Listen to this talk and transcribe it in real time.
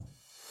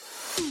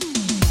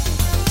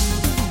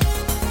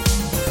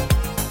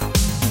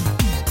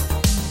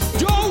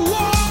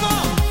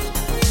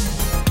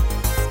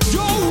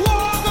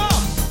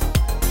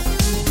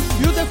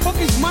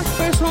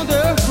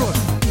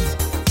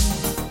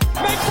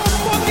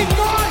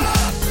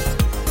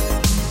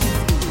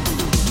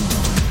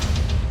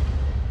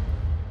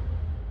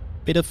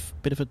bit of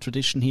a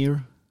tradition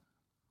here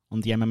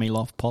on the MMA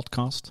Love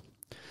podcast.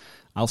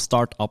 I'll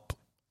start up.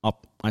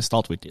 I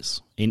start with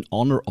this. In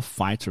honor of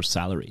fighter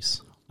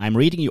salaries, I'm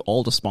reading you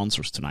all the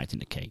sponsors tonight in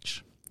the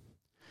cage.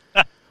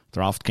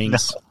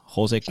 DraftKings,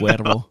 Jose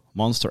Cuervo,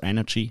 Monster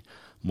Energy,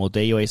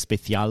 Modeo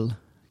Especial,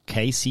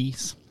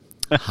 Casey's,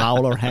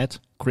 Howlerhead,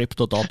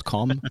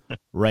 Crypto.com,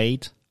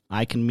 Raid,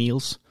 Icon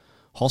Meals,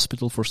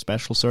 Hospital for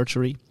Special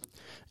Surgery,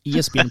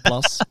 ESPN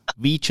Plus,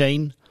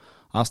 VChain,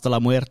 Hasta la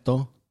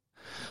Muerto,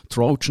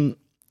 Trojan,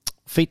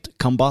 Fit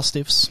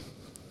Combustives,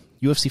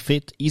 UFC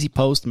Fit, Easy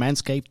Post,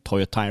 Manscaped,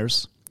 Toyo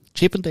Tires,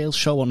 Chippendales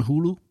Show on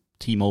Hulu,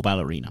 T-Mobile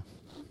Arena.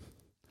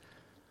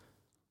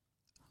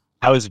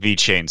 How is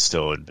VChain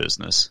still in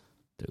business?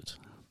 Dude,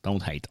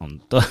 don't hate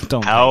on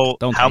don't how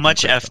hate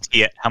much on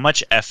crypto. how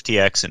much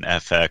FTX and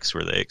FX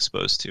were they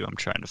exposed to? I'm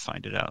trying to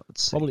find it out.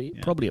 Let's see.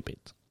 Probably a bit.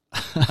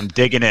 I'm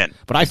digging in.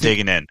 But I'm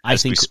digging in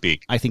as we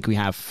speak. I think we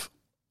have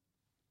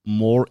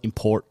more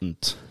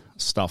important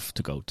stuff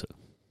to go to.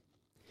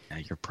 Yeah,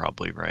 you're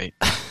probably right.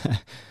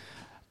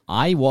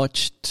 I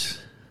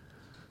watched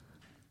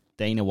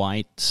Dana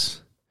White.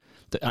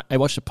 I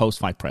watched the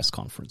post-fight press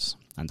conference,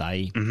 and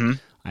I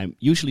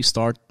usually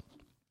start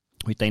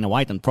with Dana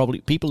White, and probably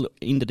people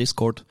in the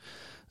Discord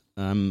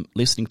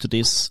listening to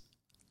this,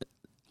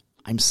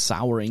 I'm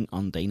souring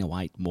on Dana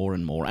White more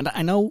and more. And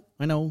I know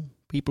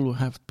people who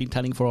have been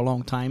telling for a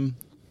long time,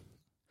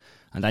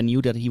 and I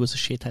knew that he was a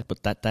shithead,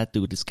 but that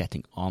dude is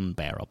getting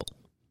unbearable.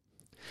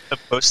 The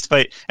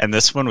post-fight, and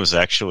this one was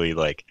actually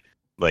like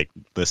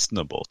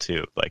listenable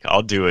too. Like,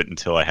 I'll do it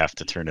until I have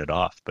to turn it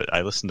off, but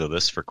I listened to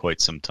this for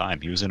quite some time.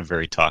 He was in a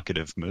very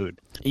talkative mood.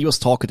 He was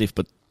talkative,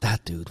 but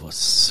that dude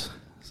was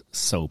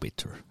so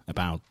bitter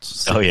about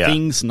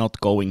things not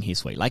going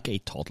his way, like a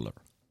toddler.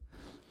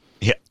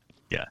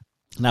 Yeah.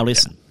 Now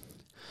listen,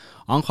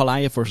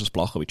 Ankalaev versus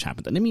Blachowicz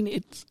happened, and I mean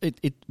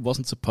it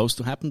wasn't supposed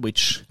to happen,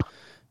 which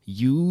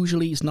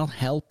usually is not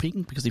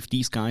helping, because if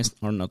these guys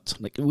are not,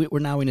 like, we're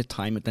now in a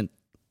time that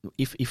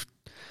if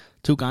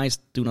two guys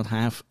do not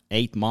have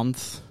 8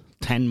 months,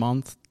 10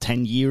 months,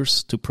 10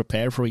 years to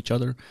prepare for each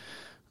other,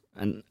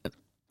 and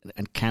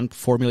can't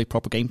formulate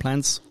proper game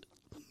plans,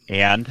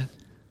 and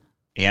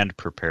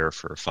prepare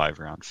for a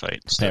 5-round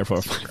fight. Prepare for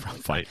a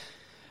 5-round fight.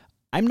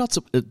 I'm not,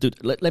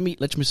 dude. Let me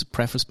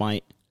preface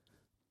by,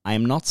 I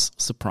am not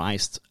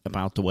surprised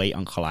about the way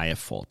Ankalaev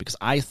fought, because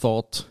I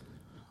thought,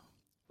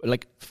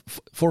 like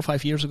 4 or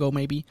 5 years ago,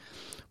 maybe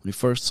when we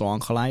first saw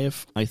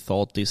Ankalaev, I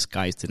thought this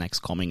guy is the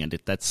next coming, and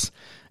it's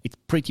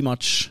pretty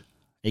much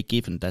a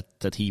given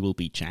that he will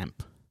be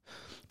champ.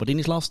 But in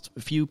his last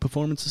few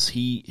performances,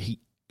 he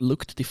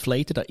looked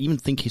deflated. I even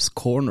think his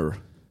corner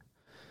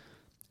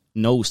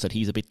knows that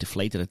he's a bit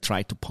deflated and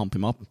tried to pump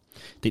him up.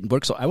 Didn't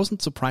work, so I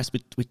wasn't surprised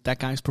with that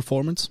guy's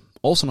performance.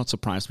 Also not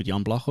surprised with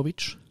Jan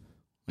Blachowicz.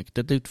 Like,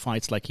 that dude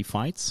fights like he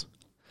fights.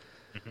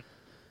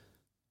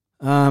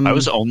 I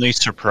was only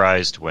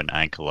surprised when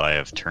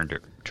Ankalaev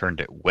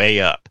turned it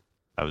way up.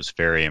 I was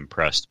very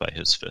impressed by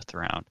his 5th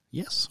round.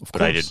 Yes, of But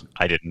course.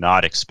 I did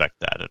not expect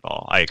that at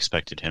all. I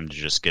expected him to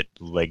just get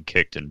leg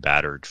kicked and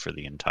battered for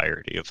the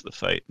entirety of the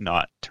fight,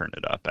 not turn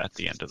it up at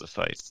the end of the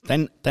fight.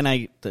 Then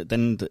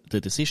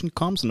the decision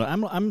comes, and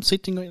I'm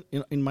sitting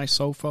in my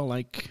sofa,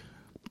 like,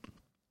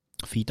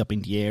 feet up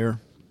in the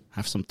air,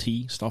 have some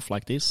tea, stuff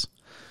like this.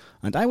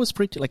 And I was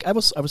pretty, like, I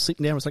was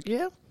sitting there, I was like,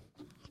 yeah,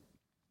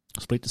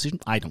 split decision.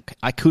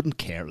 I couldn't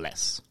care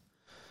less.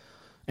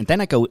 And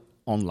then I go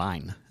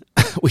online,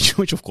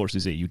 which of course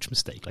is a huge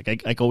mistake.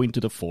 Like, I go into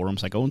the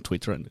forums, I go on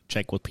Twitter and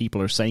check what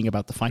people are saying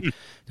about the fight.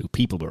 Dude,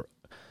 people were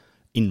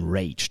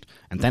enraged.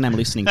 And then I'm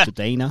listening to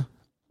Dana.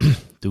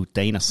 Dude,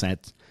 Dana said,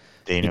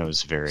 Dana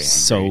was very angry.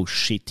 So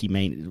shitty,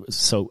 man.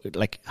 So,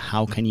 like,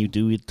 how can you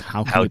do it?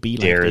 How can you be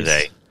like this? How dare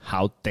they?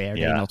 How dare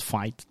they not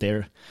fight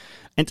there?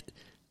 And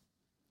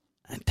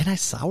then I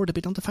soured a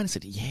bit on the fight. I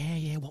said,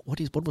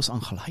 what was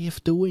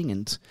Ankalaev doing?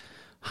 And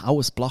how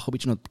was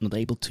Blachowicz not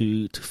able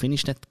to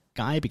finish that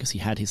guy, because he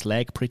had his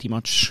leg pretty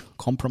much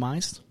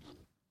compromised?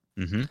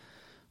 Mm-hmm.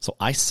 So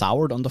I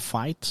soured on the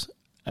fight,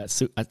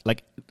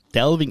 like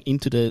delving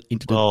into the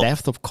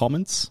depth of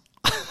comments.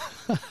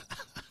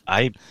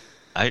 I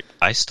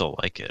still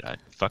like it.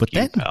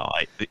 Pal.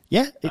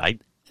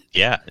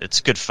 It's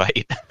a good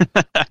fight.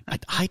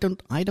 I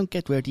don't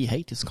get where the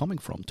hate is coming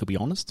from, to be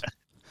honest.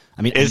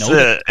 I mean,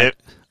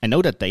 I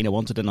know that Dana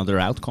wanted another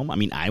outcome. I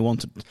mean, I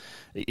wanted.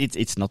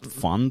 It's not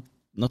fun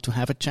not to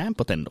have a champ,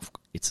 but then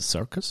it's a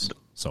circus,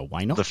 so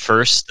why not? The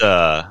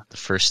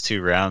first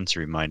 2 rounds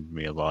reminded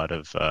me a lot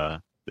of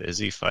the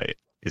Izzy fight,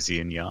 Izzy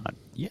and Jan.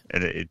 Yeah,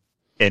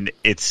 and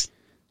it's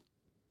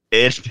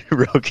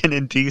Rogan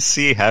and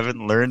DC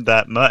haven't learned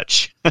that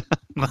much.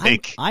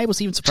 Like, I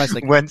was even surprised.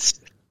 Like,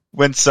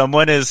 when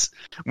someone is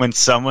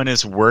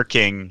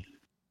working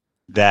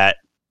that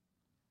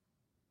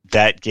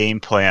game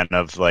plan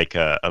of like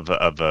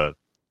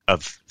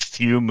of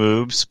few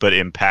moves but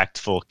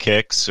impactful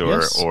kicks,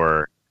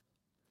 or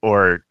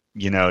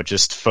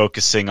just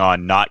focusing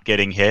on not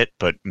getting hit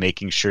but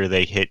making sure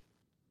they hit.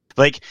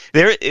 Like,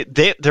 there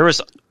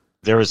was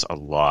a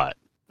lot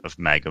of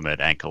Magomed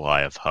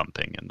Ankalaev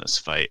humping in this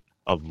fight.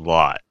 A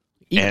lot.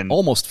 Even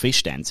almost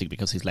fish dancing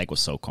because his leg was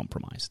so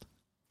compromised.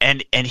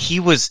 And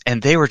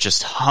they were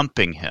just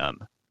humping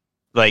him.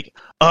 Like,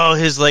 oh,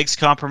 his leg's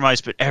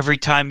compromised, but every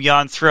time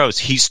Jan throws,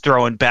 he's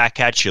throwing back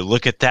at you.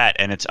 Look at that.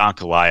 And it's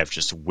Ankalaev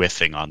just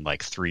whiffing on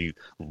like 3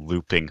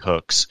 looping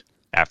hooks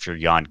after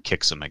Jan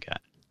kicks him again.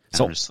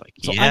 So, I'm just like,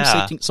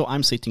 yeah.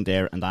 I'm sitting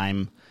there and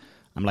I'm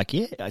like,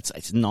 yeah,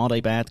 it's not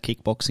a bad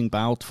kickboxing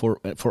bout for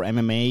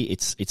MMA.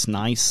 It's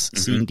nice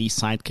seeing these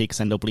side kicks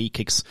and oblique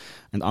kicks,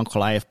 and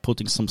Ankalaev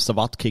putting some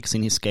savate kicks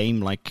in his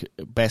game, like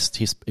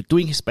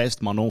doing his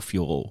best Manon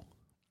Fiorot,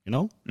 you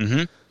know?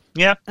 Mm-hmm.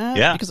 Yeah,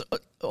 yeah. Because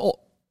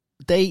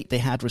they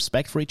had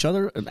respect for each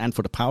other and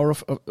for the power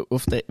of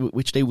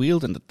which they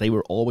wield, and that they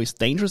were always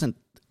dangerous, and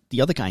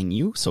the other guy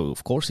knew. So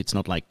of course it's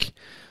not like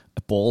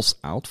a balls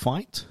out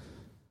fight.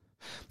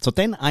 So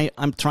then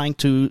I'm trying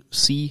to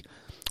see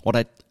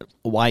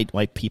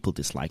why people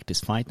dislike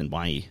this fight and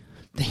why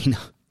they.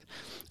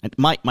 And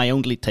my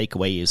only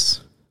takeaway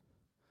is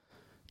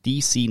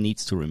DC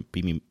needs to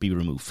be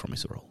removed from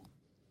his role.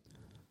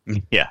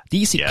 Yeah,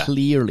 DC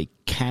clearly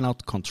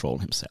cannot control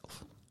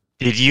himself.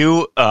 Did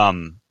you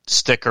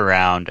stick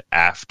around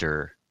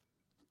after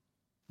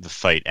the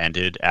fight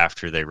ended?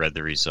 After they read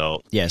the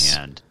result, yes,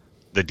 and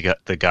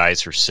the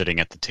guys were sitting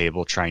at the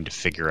table trying to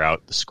figure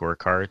out the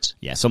scorecards.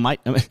 Yeah. So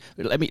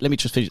let me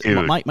just finish.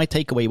 My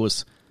takeaway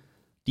was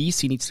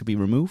DC needs to be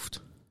removed.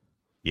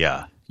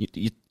 Yeah.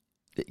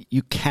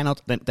 You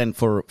cannot then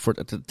for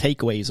the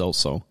takeaway is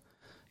also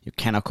you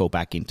cannot go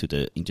back into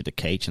the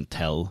cage and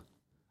tell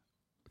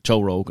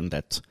Joe Rogan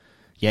that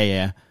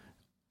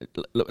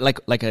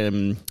like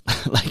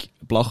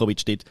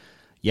Blachowicz did,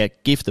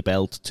 give the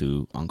belt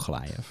to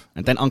Ankalaev.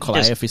 And then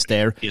Ankalaev is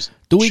there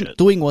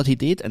doing what he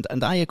did,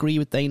 and I agree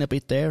with Dana a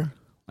bit there.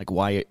 Like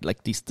why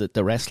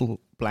the wrestle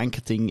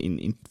blanketing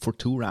in for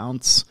 2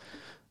 rounds.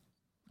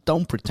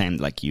 Don't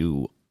pretend like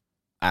you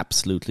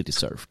absolutely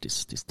deserve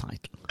this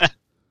title.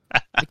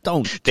 Like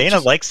don't. Dana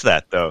likes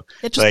that though.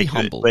 Yeah, just be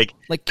humble. Like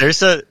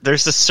there's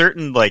a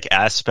certain like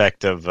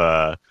aspect of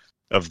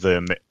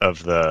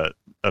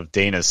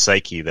Dana's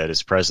psyche that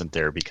is present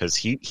there, because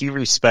he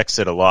respects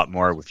it a lot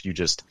more if you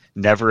just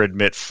never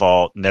admit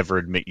fault, never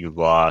admit you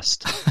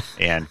lost,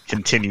 and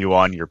continue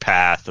on your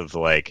path of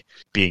like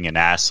being an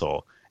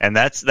asshole. And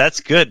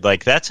that's good.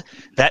 Like that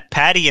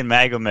Paddy and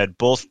Magomed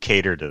both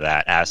cater to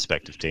that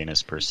aspect of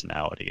Dana's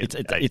personality.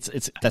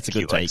 That's a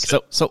good take.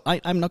 So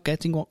I'm not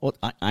getting what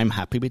I'm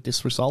happy with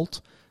this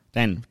result.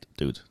 Then,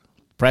 dude,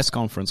 press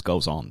conference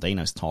goes on.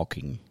 Dana's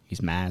talking.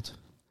 He's mad.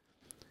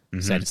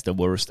 Mm-hmm. Said it's the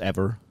worst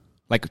ever.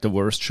 Like the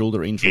worst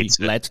shoulder injury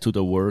led to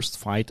the worst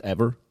fight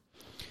ever.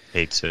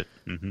 Hates it.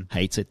 Mm-hmm.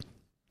 Hates it.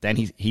 Then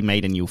he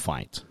made a new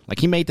fight. Like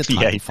he made the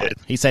title fight.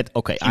 He said,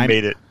 "Okay,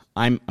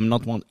 I'm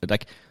not one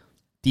like."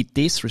 The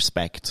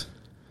disrespect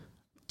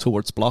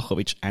towards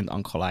Blachowicz and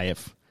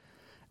Ankalaev,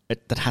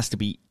 that has to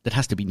be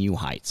new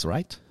heights,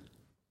 right?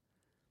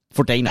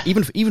 For Dana,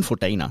 even for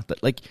Dana,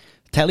 that like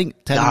telling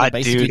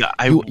basically, dude,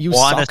 I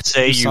want to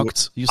say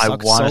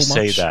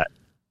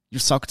you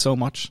sucked so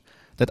much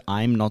that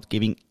I'm not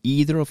giving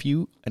either of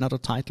you another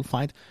title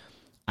fight.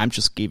 I'm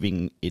just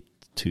giving it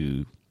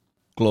to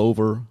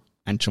Glover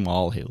and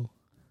Jamal Hill.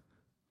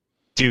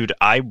 Dude,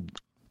 I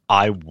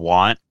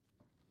want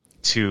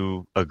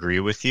to agree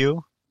with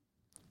you.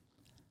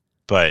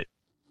 But,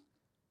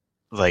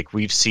 like,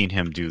 we've seen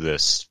him do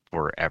this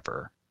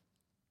forever.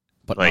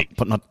 But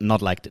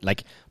not like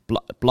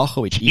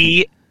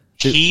Blachowicz.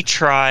 He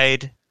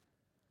tried.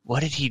 What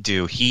did he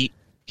do? He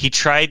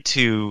tried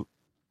to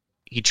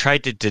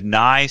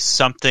deny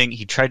something.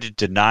 He tried to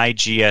deny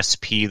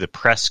GSP the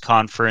press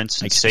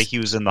conference and say he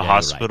was in the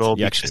hospital.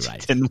 You're actually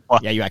right.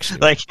 You're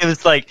actually right. It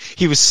was like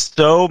he was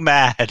so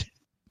mad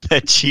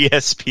that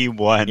GSP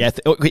won. Yeah,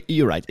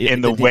 you're right.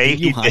 In the way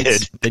he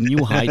did. The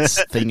new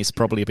heights thing is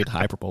probably a bit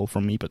hyperbole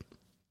from me, but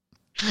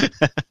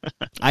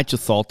I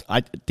just thought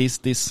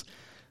this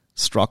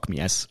struck me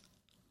as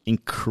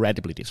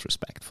incredibly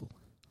disrespectful,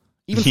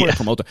 even for a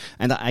promoter.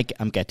 And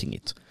I'm getting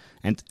it.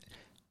 And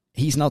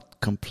he's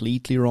not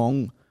completely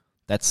wrong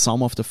that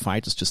some of the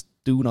fighters just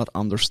do not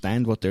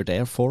understand what they're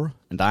there for,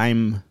 and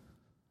I'm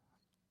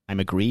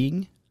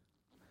agreeing.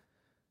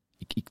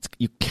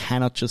 You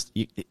cannot just.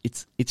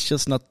 It's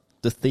just not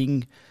the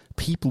thing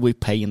people will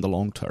pay in the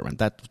long term, and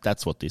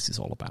that's what this is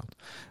all about.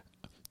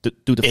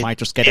 Do the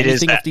fighters get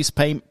anything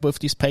with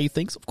these pay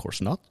things? Of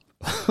course not.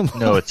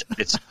 No,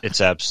 it's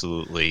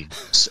absolutely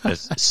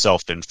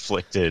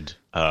self-inflicted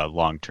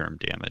long-term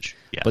damage.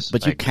 Yes,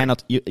 but you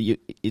cannot.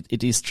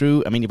 It is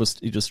true. I mean, it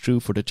was true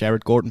for the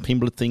Jared Gordon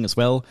Pimblett thing as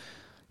well.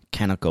 You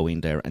cannot go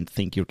in there and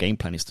think your game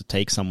plan is to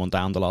take someone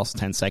down the last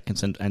 10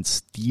 seconds and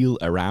steal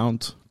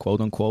around, quote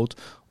unquote.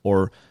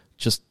 Or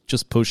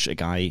just push a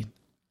guy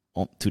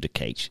to the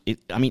cage. It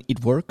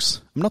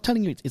works. I'm not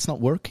telling you it's not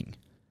working.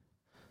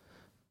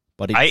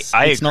 But I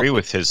agree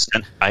with his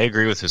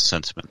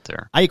sentiment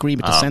there. I agree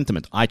with the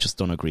sentiment. I just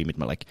don't agree with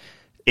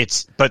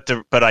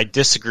but I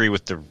disagree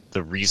with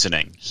the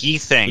reasoning. He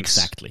thinks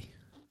exactly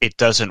it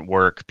doesn't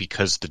work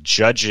because the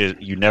judges,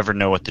 you never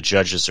know what the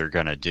judges are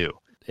going to do.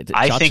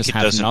 I think it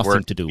doesn't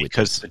work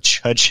because the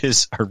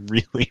judges are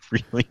really,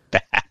 really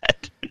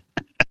bad.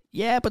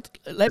 Yeah, but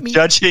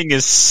judging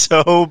is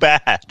so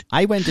bad.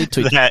 I went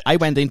into it. I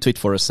went into it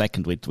for a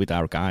second with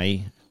our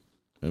guy,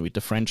 with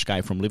the French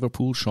guy from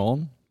Liverpool,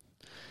 Sean,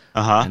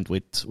 and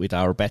with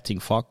our betting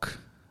fuck,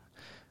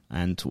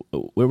 and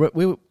we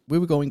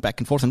were going back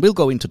and forth, and we'll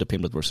go into the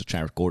Pimblett versus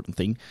Jared Gordon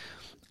thing,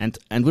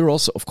 and we're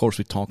also, of course,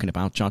 we're talking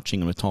about judging,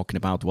 and we're talking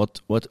about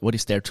what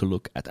is there to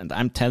look at, and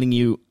I'm telling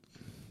you,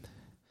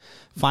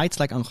 fights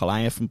like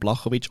Ankalaev and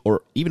Blachowicz,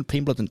 or even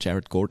Pimblett and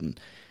Jared Gordon,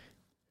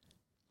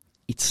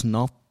 it's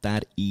not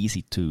that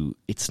easy to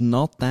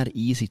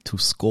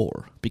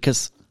score,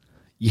 because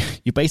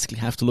you basically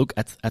have to look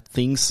at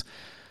things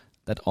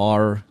that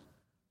are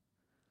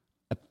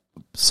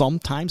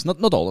sometimes,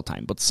 not all the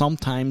time, but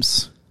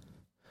sometimes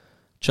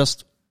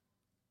just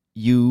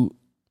you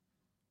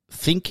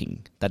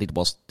thinking that it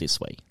was this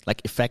way,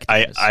 like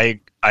effectiveness.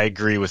 I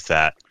agree with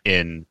that,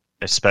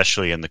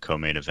 especially in the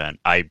co-main event.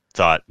 I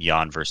thought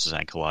Jan versus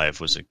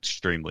Ankalaev was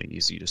extremely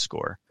easy to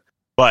score,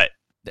 but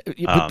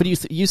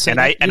you said,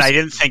 I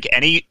didn't think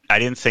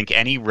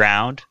any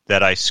round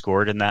that I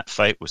scored in that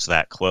fight was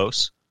that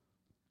close.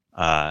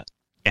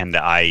 And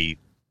I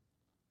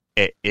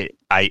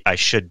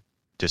should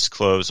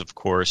disclose, of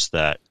course,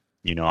 that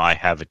I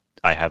have the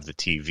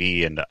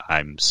TV and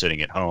I'm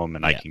sitting at home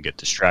and I can get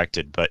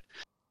distracted. But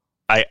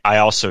I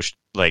also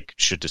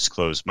should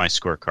disclose my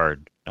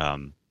scorecard.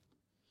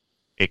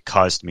 It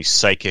caused me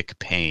psychic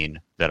pain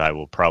that I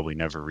will probably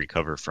never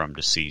recover from,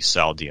 to see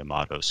Sal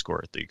D'Amato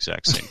score it the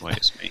exact same way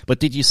as me. But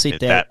did you sit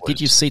there? Did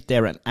you sit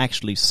there and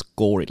actually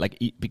score it?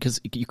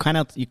 Because you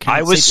cannot.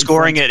 I was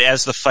scoring it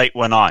as the fight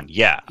went on.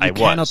 Yeah, I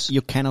was.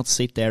 You cannot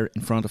sit there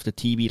in front of the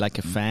TV like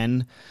a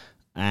fan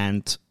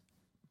and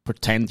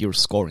pretend you're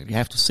scoring. You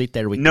have to sit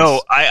there with.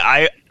 No,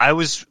 I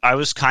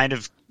was kind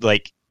of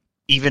like,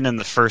 even in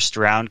the first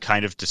round,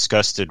 kind of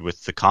disgusted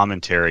with the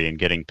commentary and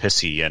getting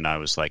pissy, and I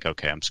was like,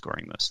 okay, I'm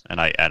scoring this,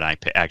 and I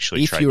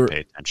actually tried to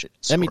pay attention.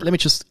 Let me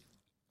just.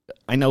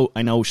 I know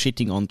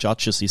shitting on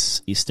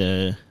judges is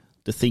the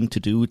thing to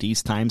do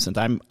these times, and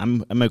I'm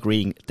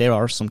agreeing. There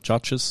are some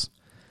judges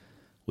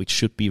which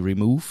should be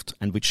removed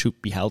and which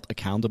should be held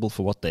accountable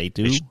for what they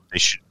do.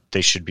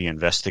 They should be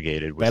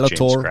investigated with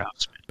James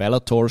Krause.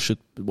 Bellator should,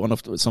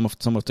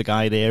 some of the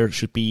guy there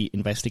should be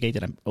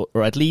investigated,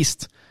 or at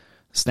least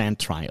stand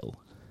trial.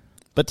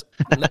 But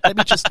let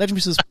me just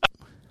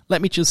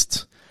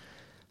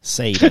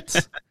say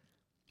that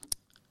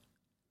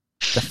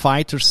the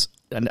fighters,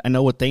 and I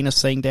know what Dana's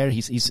saying there.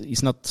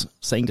 He's not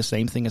saying the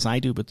same thing as I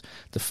do, but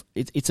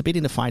it's a bit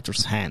in the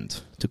fighter's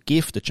hand to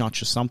give the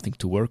judges something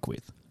to work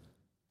with.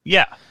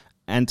 Yeah,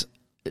 and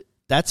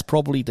that's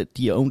probably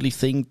the only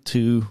thing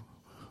to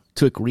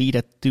agree,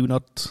 that do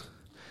not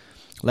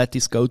let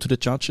this go to the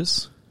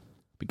judges,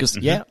 because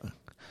the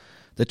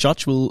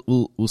judge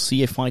will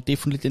see a fight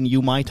differently than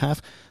you might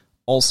have.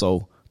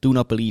 Also, do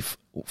not believe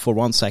for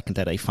 1 second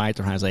that a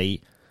fighter has a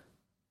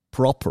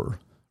proper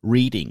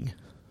reading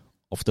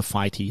of the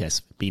fight he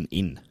has been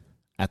in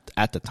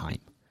at the time.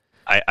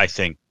 I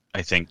think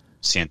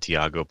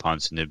Santiago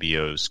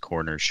Ponzinibbio's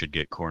corner should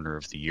get corner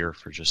of the year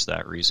for just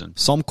that reason.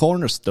 Some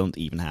corners don't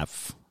even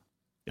have.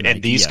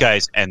 These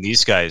guys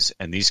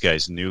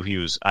knew he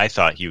was. I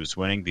thought he was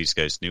winning. These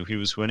guys knew he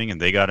was winning, and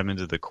they got him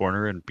into the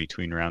corner in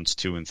between rounds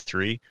 2 and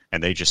 3,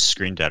 and they just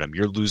screamed at him,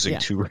 "You're losing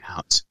 2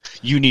 rounds.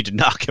 You need to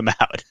knock him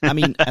out." I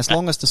mean, as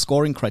long as the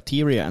scoring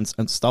criteria and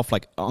stuff,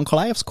 like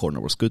Ankalaev's corner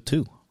was good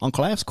too.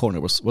 Ankalaev's corner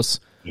was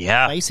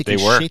basically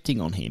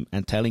shitting on him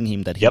and telling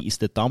him that he is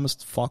the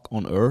dumbest fuck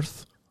on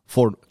earth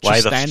for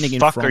just standing in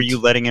front. Why the fuck are you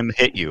letting him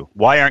hit you?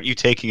 Why aren't you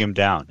taking him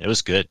down? It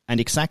was good. And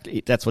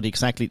that's what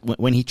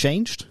when he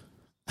changed.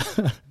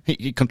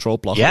 He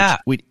controlled Blachowicz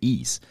with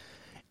ease.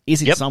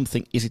 Is it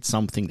something? Is it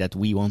something that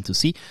we want to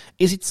see?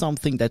 Is it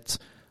something that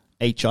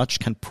a judge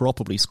can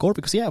probably score?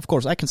 Because of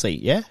course, I can say,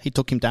 he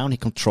took him down, he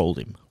controlled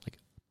him, like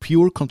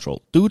pure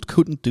control. Dude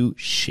couldn't do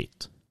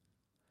shit.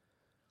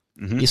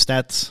 Mm-hmm. Is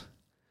that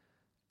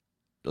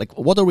like,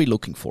 what are we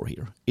looking for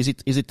here? Is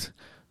it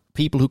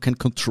people who can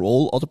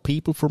control other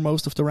people for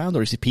most of the round,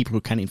 or is it people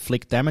who can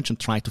inflict damage and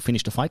try to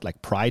finish the fight,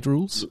 like Pride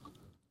rules?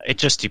 It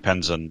just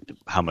depends on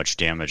how much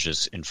damage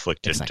is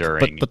inflicted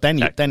during. But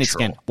then it's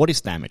again, what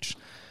is damage?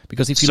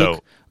 Because if you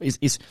look,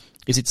 is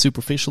it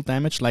superficial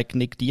damage like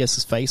Nick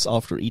Diaz's face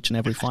after each and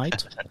every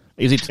fight?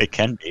 It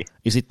can be.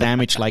 Is it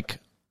damage like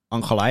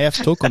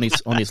Ankalaev took on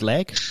his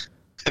leg?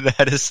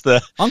 That is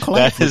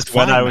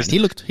when I was. He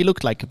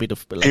looked like a bit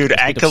of. Dude,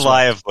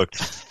 Ankalaev looked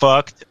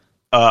fucked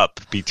up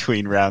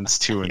between rounds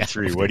 2 and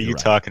 3. What are you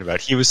talking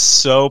about? He was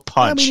so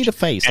punched. I mean, in the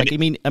face.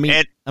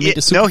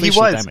 The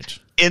superficial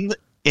damage.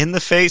 In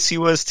the face, he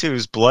was too. He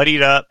was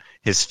bloodied up.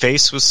 His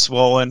face was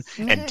swollen.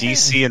 And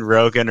DC and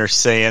Rogan are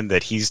saying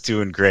that he's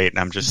doing great. And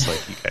I'm just like,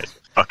 you guys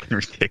are fucking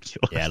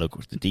ridiculous. Yeah,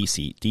 look, the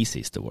DC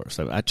is the worst.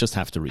 I just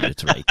have to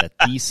reiterate that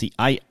DC.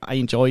 I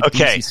enjoyed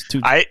DC's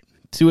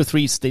two or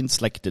three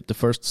stints, like the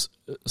first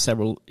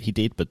several he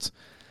did, but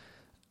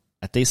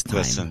at this time.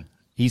 Listen,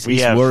 he's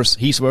worse.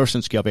 He's worse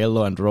than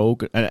Schiavello and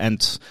Rogue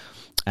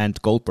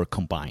and Goldberg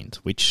combined,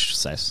 which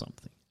says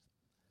something.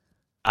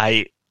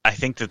 I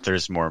think that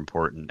there's more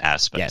important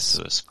aspects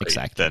to this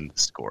fight than the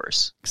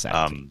scores.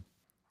 Exactly.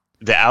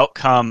 The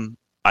outcome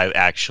I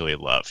actually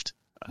loved.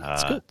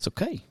 It's good. It's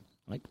okay.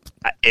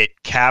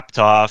 It capped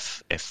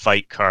off a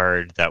fight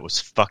card that was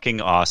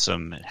fucking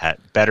awesome. It had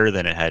better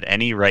than it had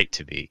any right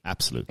to be.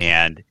 Absolutely.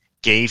 And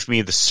gave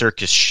me the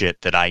circus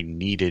shit that I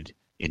needed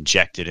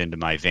injected into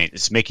my veins.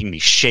 It's making me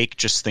shake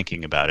just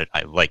thinking about it.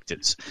 I liked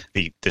it.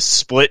 The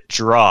split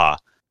draw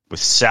with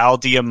Sal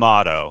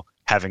D'Amato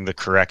having the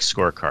correct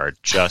scorecard,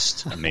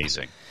 just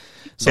amazing.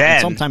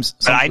 Sometimes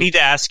I need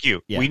to ask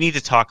you, we need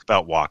to talk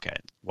about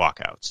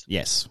walkouts.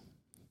 Yes.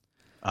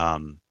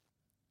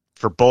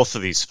 For both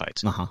of these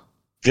fights. Uh-huh.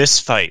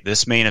 This fight,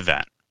 this main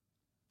event,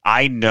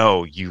 I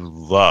know you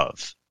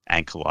love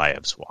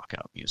Ankalaev's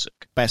walkout music.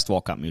 Best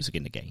walkout music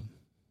in the game.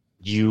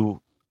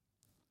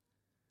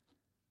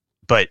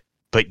 But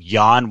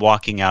Jan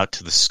walking out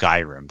to the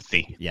Skyrim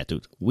theme. Yeah,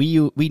 dude.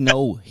 We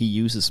know he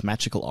uses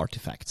magical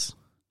artifacts.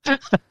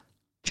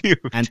 Dude.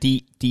 And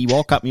the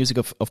walkout music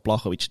of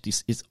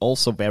Blachowicz is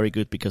also very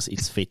good because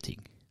it's fitting.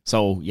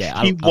 So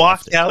yeah, he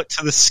walked out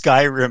to the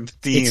Skyrim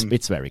theme.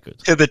 It's very good.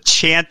 To the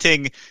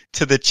chanting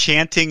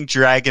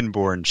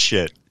Dragonborn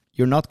shit.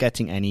 You're not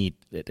getting any.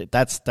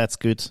 That's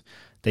good.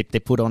 They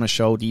put on a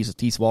show. These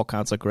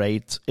walkouts are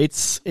great.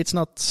 It's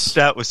not.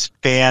 That was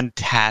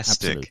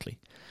fantastic. Absolutely.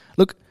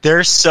 Look,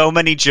 there's so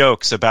many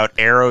jokes about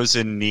arrows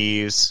in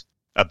knees,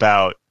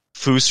 about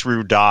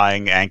Fusru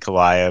dying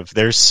Ankalaev.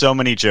 There's so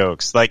many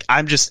jokes. Like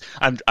I just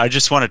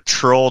want to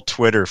troll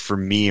Twitter for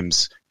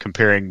memes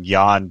comparing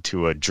Jan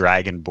to a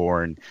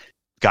Dragonborn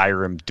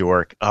Skyrim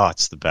dork. Oh,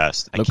 it's the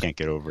best. I can't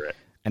get over it.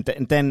 And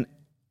then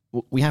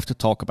we have to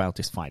talk about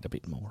this fight a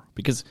bit more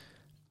because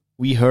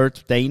we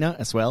heard Dana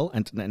as well,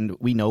 and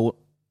we know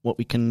what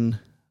we can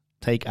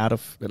take out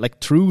of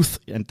Truth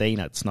and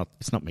Dana. It's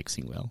not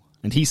mixing well.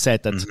 And he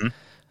said that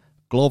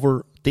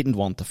Glover didn't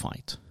want the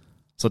fight.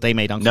 So they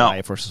made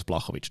Ankalaev versus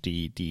Blachowicz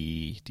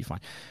the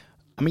fight.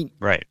 I mean,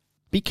 right.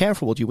 Be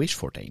careful what you wish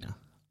for, Dana.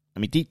 I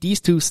mean, these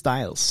two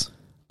styles,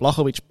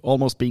 Blachowicz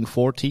almost being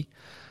 40,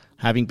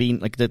 having been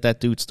that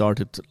dude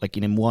started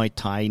in a Muay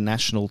Thai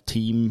national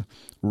team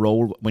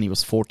role when he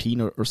was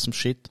 14 or some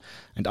shit,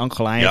 and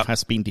Ankalaev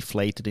has been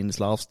deflated in his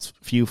last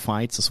few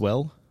fights as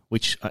well,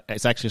 which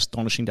is actually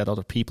astonishing that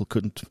other people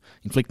couldn't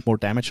inflict more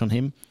damage on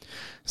him.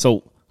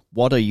 So,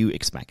 what are you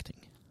expecting?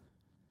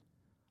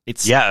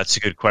 That's a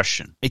good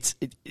question.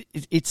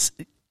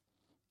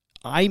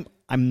 I'm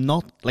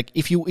not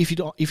if you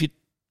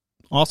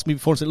asked me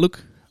before and said,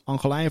 look,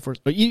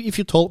 if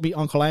you told me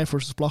Ankalaev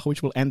versus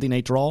Blachowicz will end in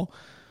a draw,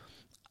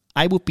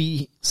 I would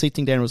be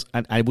sitting there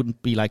and I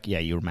wouldn't be like, yeah,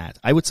 you're mad.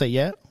 I would say,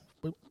 yeah,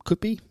 well, could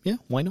be, yeah,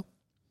 why not?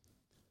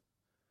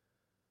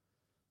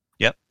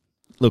 Yep.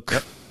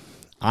 Look,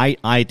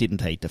 I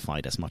didn't hate the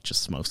fight as much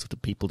as most of the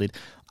people did.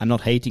 I'm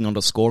not hating on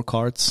the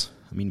scorecards.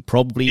 I mean,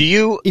 probably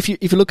if you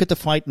look at the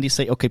fight and you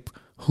say, okay,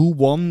 who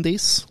won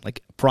this?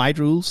 Like Pride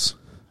rules,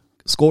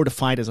 score the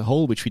fight as a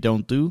whole, which we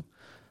don't do.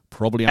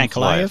 Probably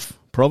Ankalaev.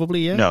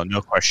 Probably, yeah.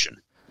 No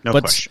question. No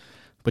question.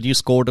 But you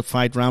score the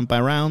fight round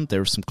by round.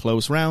 There were some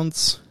close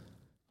rounds.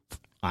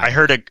 I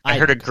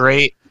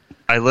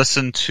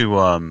listened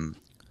to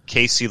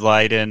Casey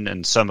Leydon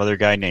and some other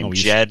guy named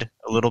Jed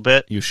a little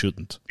bit. You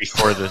shouldn't.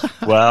 Before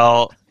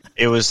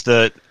it was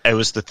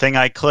the thing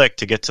I clicked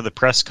to get to the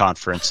press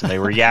conference, and they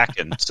were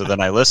yakking. So then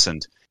I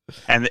listened,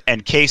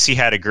 and Casey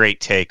had a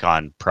great take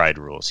on Pride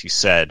rules. He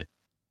said,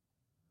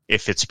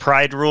 if it's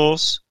Pride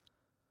rules,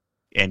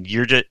 and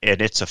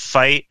it's a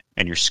fight,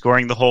 and you're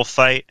scoring the whole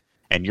fight,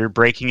 and you're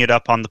breaking it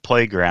up on the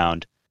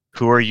playground,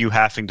 who are you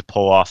having to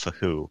pull off of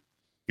who?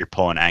 You're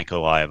pulling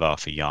Ankalaev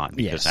off of Jan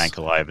because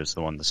Ankalaev is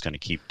the one that's going to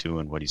keep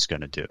doing what he's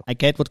going to do. I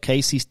get what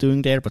Casey's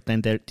doing there, but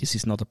then this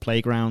is not a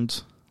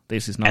playground.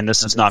 This is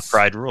not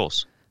Pride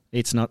rules.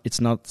 It's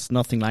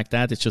nothing like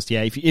that. It's just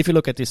if you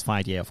look at this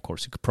fight, of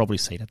course you could probably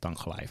say that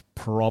Ankalaev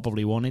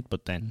probably won it,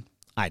 but then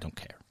I don't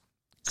care.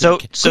 So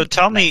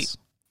tell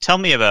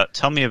me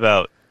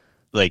about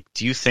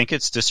do you think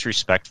it's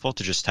disrespectful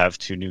to just have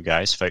two new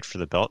guys fight for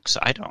the belt? Because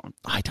I don't.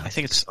 I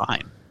think it's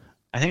fine.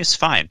 I think it's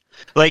fine.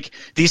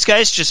 These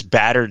guys just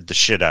battered the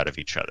shit out of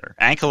each other.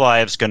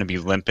 Ankalaev's going to be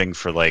limping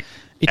for at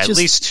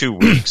least 2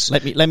 weeks.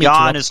 Let me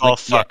Jan is all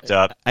fucked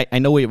up. I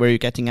know where you're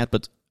getting at,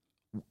 but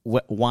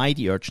why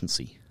the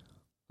urgency?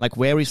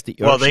 Where is the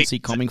urgency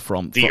coming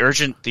from? The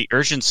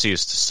urgency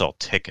is to sell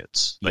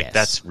tickets.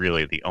 That's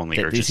really the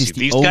only urgency.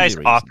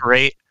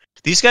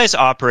 These guys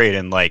operate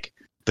in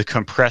the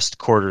compressed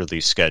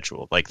quarterly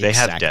schedule. They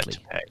have debt to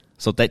pay.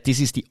 So this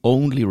is the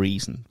only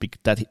reason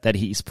that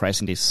he is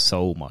pressing this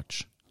so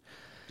much.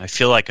 I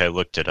feel like I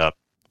looked it up.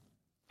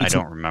 I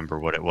don't remember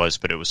what it was,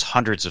 but it was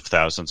hundreds of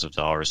thousands of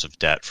dollars of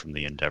debt from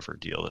the Endeavor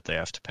deal that they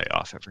have to pay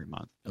off every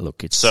month.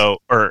 Look,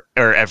 or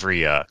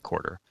every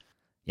quarter.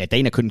 Yeah,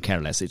 Dana couldn't care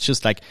less. It's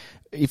just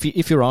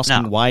if you're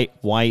asking why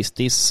is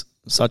this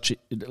such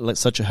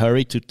a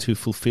hurry to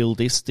fulfill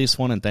this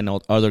one, and then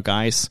other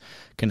guys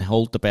can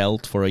hold the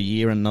belt for a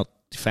year and not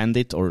defend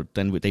it, or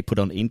then they put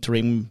on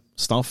interim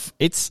stuff.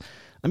 I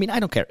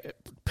don't care.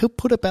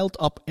 Put a belt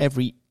up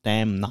every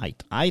damn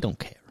night. I don't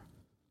care.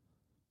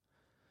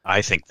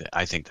 I think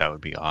that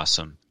would be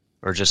awesome,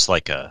 or just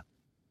like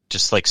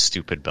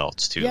stupid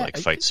belts too, like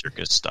Fight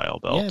Circus style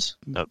belts.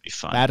 Yeah, that'd be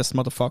fun. Baddest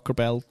motherfucker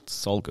belt.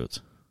 It's all good.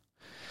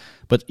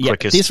 But yeah,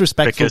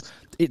 disrespectful.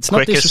 It's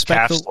not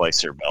disrespectful. Calf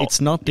slicer belt. It's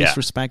not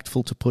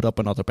disrespectful to put up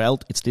another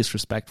belt. It's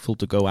disrespectful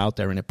to go out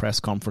there in a press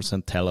conference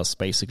and tell us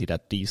basically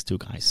that these two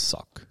guys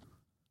suck.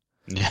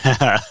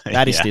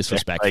 That is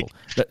disrespectful.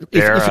 If you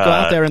go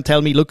out there and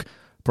tell me, look,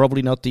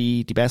 probably not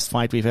the best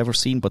fight we've ever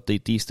seen, but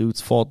these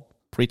dudes fought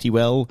pretty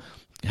well,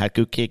 had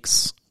good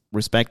kicks,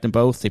 respect them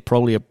both. They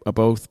probably are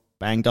both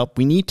banged up.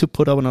 We need to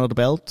put up another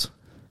belt.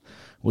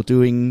 We're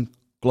doing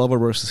Glover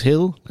versus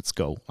Hill. Let's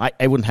go.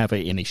 I wouldn't have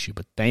an issue,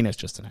 but Dana's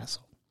just an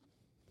asshole.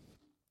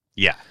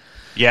 Yeah.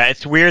 Yeah,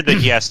 it's weird that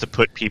he has to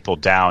put people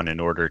down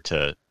in order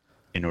to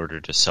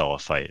sell a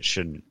fight. It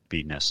shouldn't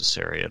be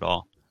necessary at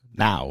all.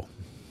 Now.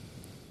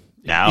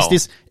 Is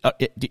this?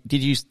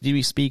 Did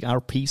we speak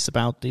our piece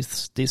about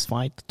this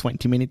fight?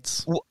 20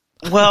 minutes.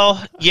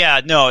 Well,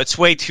 yeah, no, it's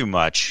way too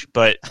much,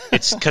 but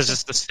it's because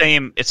it's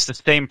the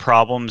same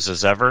problems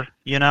as ever,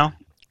 you know.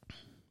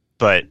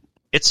 But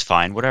it's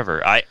fine,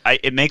 whatever. I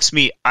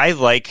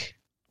like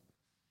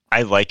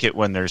it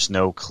when there's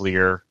no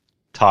clear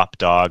top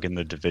dog in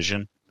the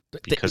division,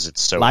 because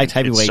it's so light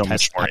heavyweight so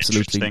has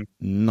absolutely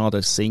not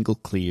a single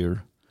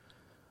clear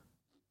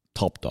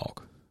top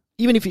dog.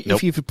 Even if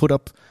you put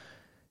up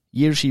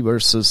Yershi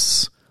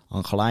versus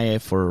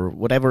Ankalaev or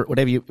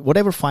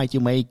whatever fight you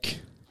make,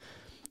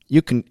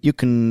 you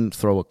can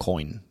throw a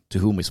coin to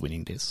whom is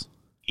winning this.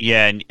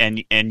 Yeah,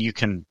 and you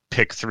can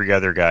pick three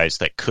other guys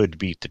that could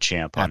beat the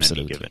champ on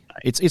any given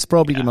night. It's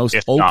probably the most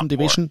open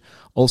division,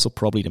 also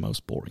probably the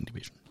most boring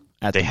division.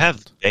 They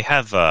have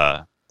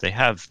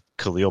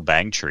Khalil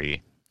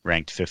Bangtree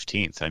ranked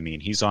 15th. I mean,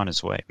 he's on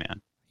his way,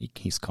 man.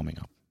 He's coming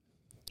up.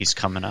 He's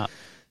coming up.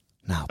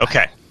 Now,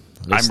 okay.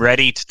 I'm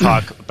ready to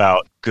talk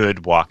about good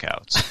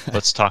walkouts.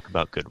 Let's talk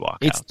about good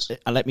walkouts.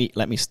 Let me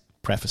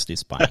preface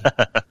this by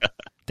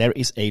there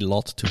is a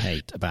lot to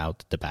hate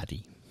about the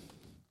baddie.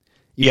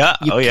 You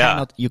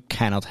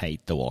cannot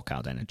hate the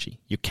walkout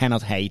energy. You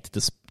cannot hate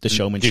the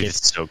showmanship. Dude,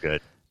 it's so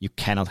good. You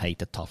cannot hate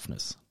the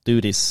toughness.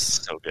 Dude, is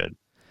so good.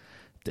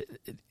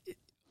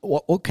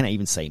 What can I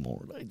even say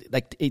more?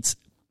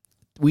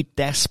 We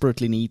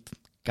desperately need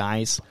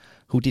guys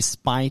who,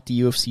 despite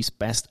the UFC's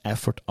best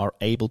effort, are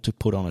able to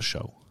put on a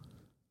show.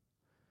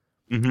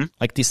 Mm-hmm.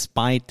 Like,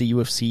 despite the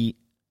UFC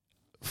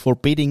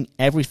forbidding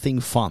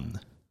everything fun,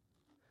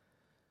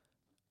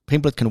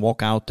 Pimblett can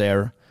walk out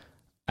there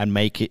and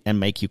make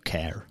you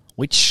care,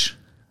 which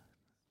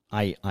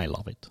I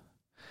love it.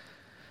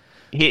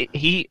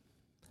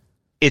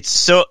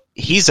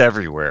 He's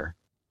everywhere.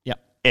 Yeah.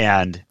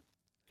 And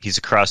he's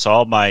across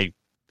all my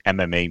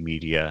MMA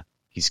media.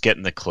 He's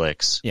getting the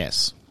clicks.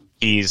 Yes.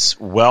 He's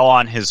well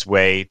on his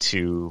way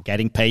to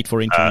getting paid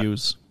for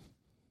interviews.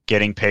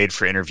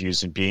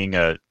 And being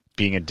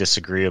a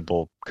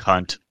disagreeable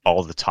cunt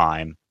all the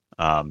time.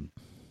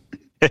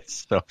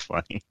 It's so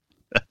funny.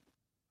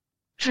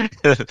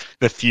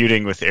 The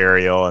feuding with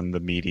Ariel and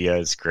the media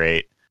is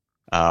great.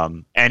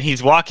 And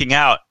he's walking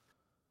out,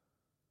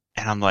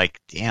 and I'm like,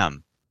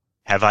 damn,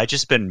 have I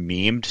just been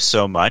memed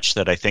so much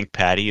that I think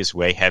Paddy is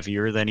way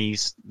heavier than he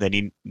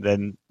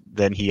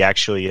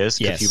actually is?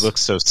 Because he looks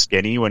so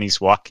skinny when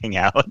he's walking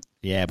out.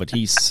 Yeah, but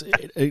he's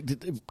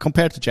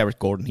compared to Jared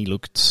Gordon, he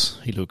looked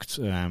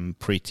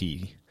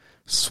pretty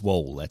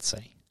swole, let's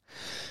say.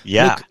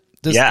 Yeah,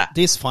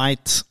 this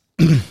fight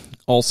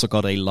also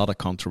got a lot of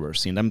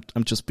controversy, and I'm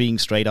just being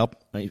straight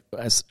up.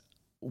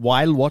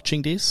 While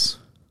watching this,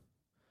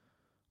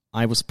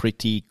 I was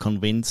pretty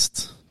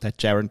convinced that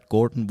Jared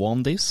Gordon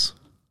won this.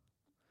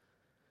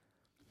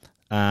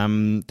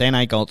 Then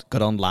I got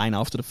online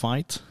after the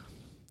fight.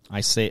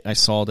 I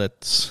saw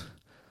that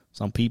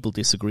some people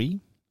disagree.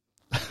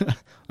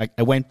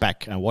 I went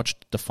back and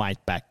watched the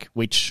fight back,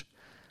 which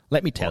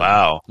let me tell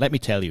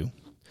you,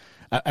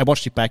 I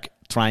watched it back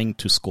trying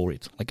to score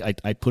it. Like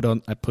I put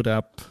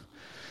up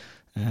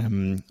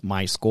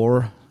my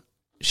score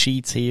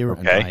sheets here,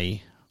 and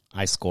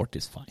I scored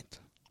this fight.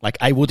 Like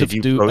I would have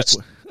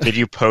Did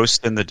you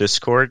post in the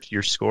Discord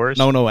your scores?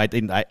 No, I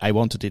didn't. I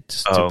wanted it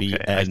to be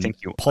a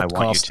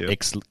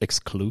podcast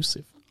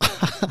exclusive.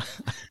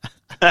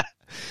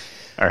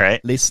 All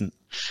right. Listen,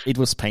 it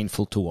was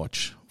painful to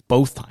watch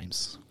both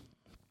times.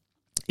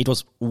 It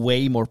was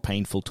way more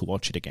painful to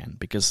watch it again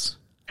because,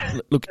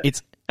 look,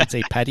 it's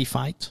a Paddy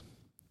fight,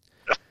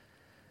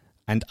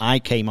 and I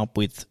came up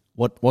with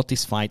what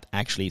this fight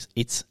actually is.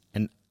 It's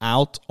an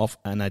out of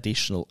an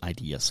additional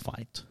ideas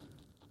fight.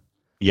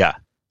 Yeah.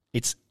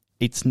 It's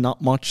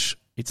not much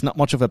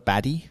of a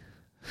baddie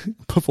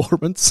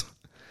performance.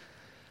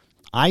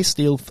 I'm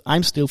still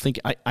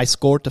thinking I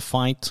scored the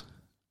fight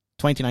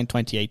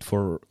 29-28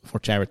 for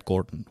Jared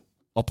Gordon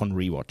upon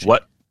rewatch.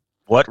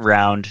 What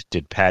round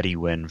did Paddy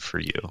win for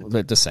you?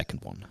 The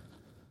second one.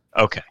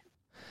 Okay.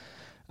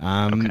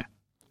 Okay.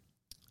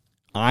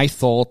 I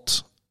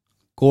thought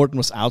Gordon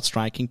was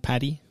outstriking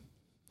Paddy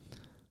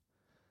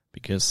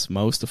because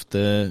most of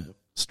the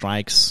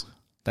strikes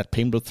that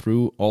Pimblett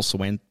threw also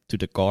went to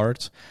the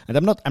guard. And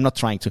I'm not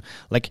trying to,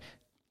 like,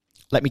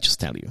 let me just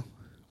tell you,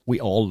 we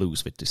all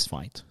lose with this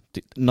fight.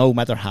 No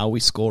matter how we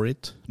score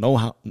it,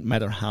 no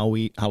matter how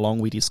long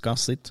we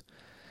discuss it.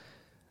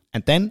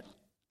 And then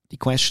the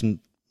question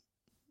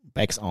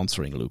begs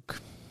answering,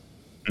 Luke.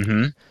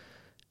 Mm-hmm.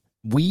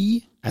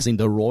 We, as in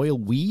the royal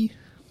we,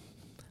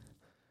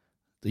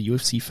 the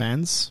UFC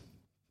fans,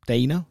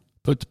 Dana,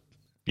 put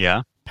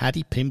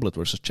Paddy Pimblett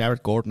versus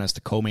Jared Gordon as the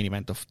co-main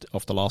event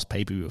of the last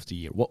pay-per-view of the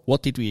year.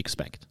 What did we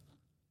expect?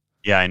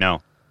 Yeah, I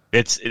know.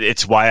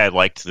 It's why I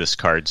liked this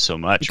card so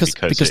much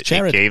because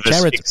Jared, it gave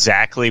us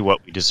exactly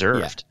what we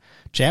deserved.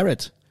 Yeah.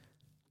 Jared,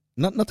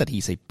 not that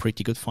he's a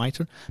pretty good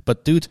fighter,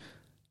 but dude,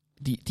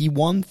 the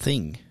one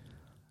thing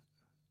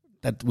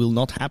that will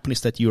not happen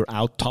is that you're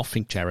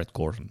out-toughing Jared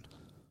Gordon.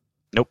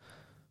 Nope.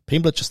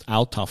 Pimblett just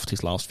out-toughed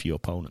his last few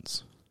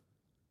opponents.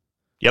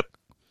 Yep.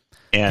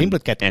 And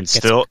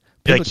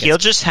he'll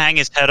just hang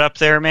his head up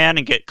there, man,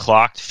 and get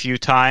clocked a few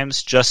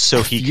times just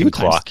so he can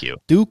clock you.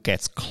 Dude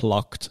gets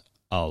clocked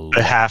a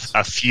lot.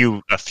 A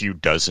few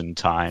dozen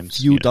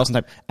times. Dozen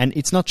times. And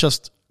it's not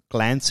just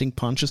glancing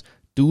punches.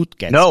 Dude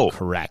gets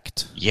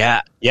cracked.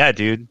 Yeah,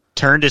 dude.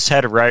 Turned his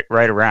head right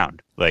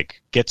around.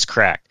 Like, gets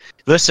cracked.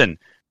 Listen,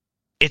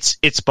 it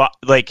is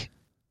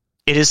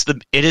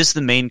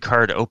the main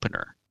card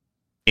opener.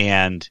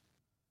 And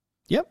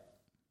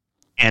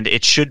And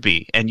it should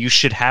be. And you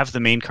should have the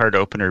main card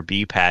opener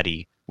be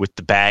Paddy with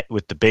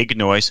the big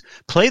noise.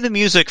 Play the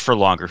music for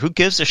longer. Who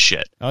gives a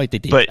shit? Oh, they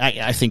did. But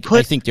I think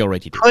they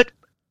already did.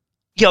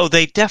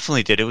 They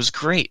definitely did. It was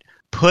great.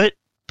 Put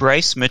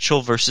Bryce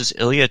Mitchell versus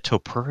Ilya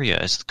Topuria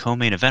as the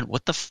co-main event.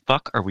 What the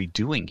fuck are we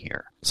doing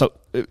here? So,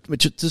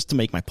 just to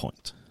make my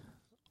point.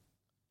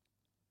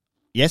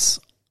 Yes,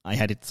 I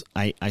had it.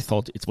 I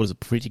thought it was a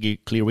pretty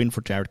clear win for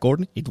Jared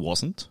Gordon. It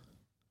wasn't.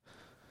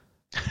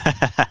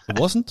 It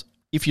wasn't.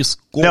 If you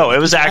score, no, it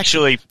was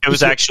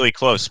actually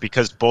close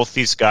because both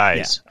these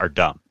guys are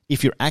dumb.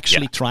 If you're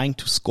actually trying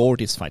to score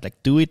this fight,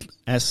 like do it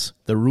as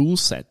the rule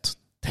set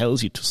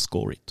tells you to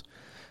score it.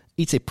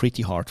 It's a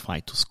pretty hard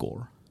fight to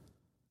score.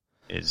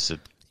 It's a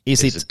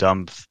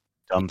dumb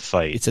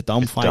fight. It's a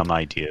dumb fight. Dumb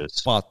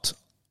ideas. But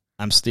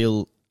I'm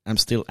still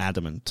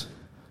adamant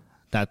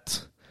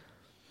that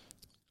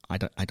I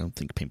don't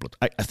think Pimblett.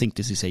 I think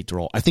this is a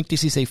draw. I think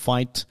this is a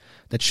fight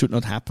that should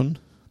not happen.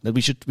 That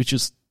we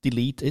just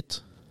delete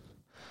it.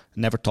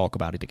 Never talk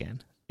about it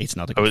again. It's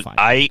not a good fight.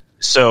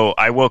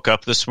 I woke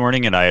up this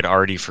morning and I had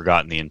already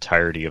forgotten the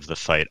entirety of the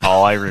fight.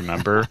 All I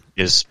remember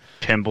is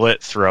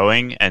Pimblett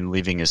throwing and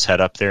leaving his head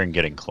up there and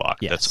getting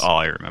clocked. Yes. That's all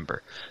I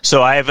remember.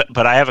 So I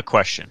have a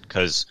question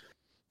because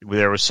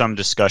there was some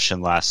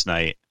discussion last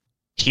night.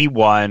 He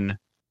won,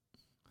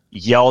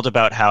 yelled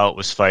about how it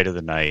was fight of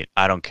the night.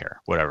 I don't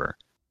care. Whatever.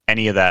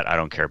 Any of that, I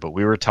don't care. But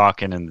we were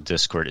talking in the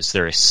Discord. Is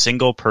there a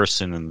single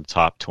person in the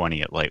top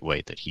 20 at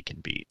lightweight that he can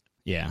beat?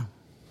 Yeah.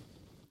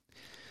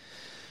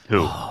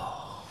 Who?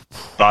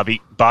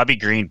 Bobby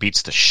Green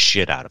beats the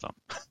shit out of him.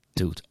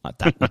 Dude,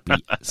 that would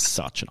be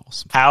such an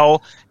awesome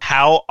fight.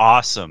 How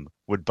awesome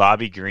would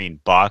Bobby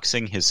Green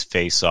boxing his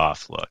face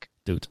off look?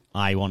 Dude,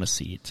 I want to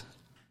see it.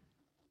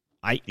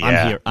 I'm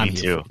here. Me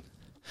too.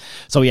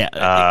 So yeah,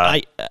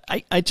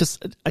 I just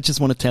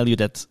want to tell you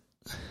that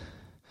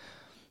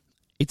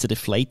it's a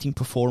deflating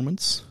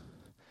performance.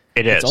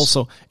 It is.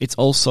 It's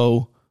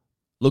also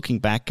looking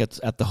back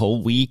at the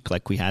whole week,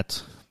 like we had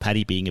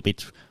Paddy being a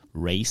bit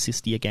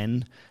racisty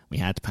again. We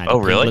had Paddy. Oh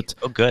really? Pimblett.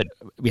 Oh good.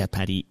 We had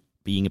Paddy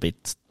being a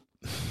bit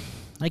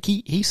like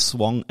he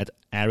swung at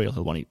Ariel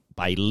Helwani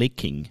by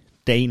licking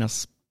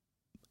Dana's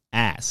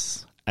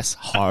ass as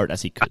hard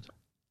as he could.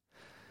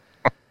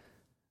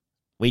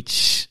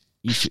 Which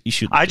you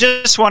should. I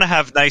just want to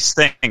have nice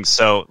things.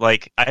 So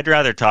like I'd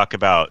rather talk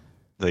about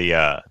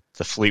the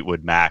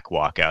Fleetwood Mac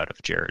walkout of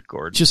Jared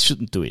Gordon. Just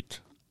shouldn't do it.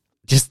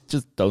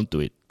 Just don't do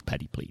it,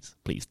 Paddy. Please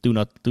do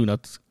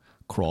not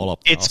crawl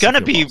up. It's gonna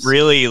be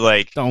really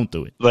like don't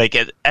do it. Like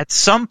at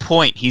some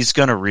point he's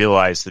gonna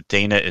realize that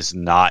Dana is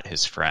not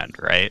his friend,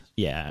 right?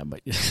 Yeah,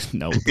 but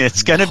no.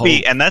 It's gonna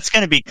be, and that's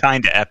gonna be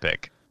kind of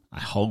epic. I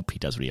hope he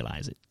does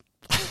realize it.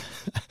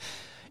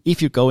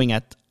 If you're going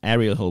at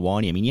Ariel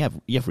Helwani, I mean, you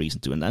have reason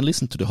to, and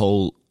listen to the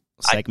whole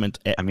segment.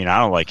 I mean, I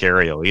don't like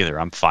Ariel either.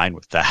 I'm fine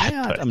with that.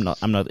 Yeah, but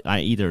I'm not.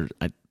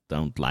 I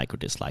don't like or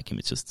dislike him.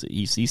 It's just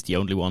he's the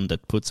only one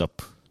that puts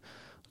up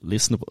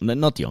listenable.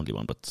 Not the only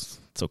one, but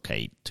it's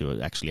okay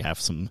to actually have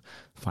some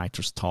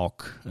fighters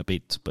talk a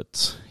bit.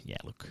 But yeah,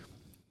 look,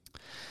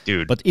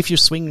 dude. But if you're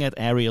swinging at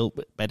Ariel,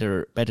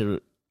 better.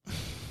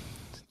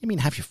 I mean,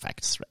 have your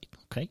facts straight,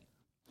 okay?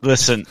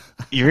 Listen,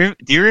 do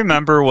you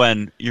remember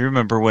when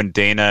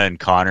Dana and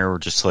Connor were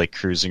just like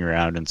cruising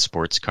around in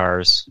sports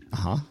cars?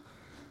 Uh-huh.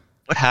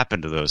 What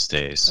happened to those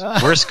days?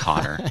 Where's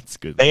Connor? That's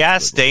good. They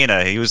asked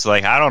Dana. He was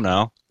like, I don't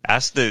know.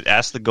 Ask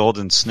the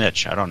golden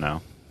snitch. I don't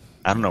know.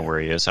 I don't know where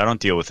he is. I don't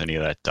deal with any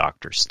of that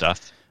doctor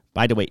stuff.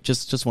 By the way,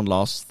 just one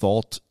last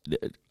thought: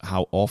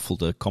 how awful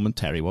the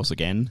commentary was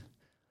again.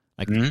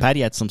 Like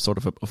Paddy had some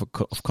sort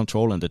of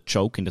control and a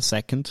choke in the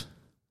second.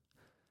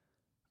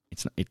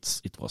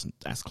 It wasn't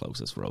as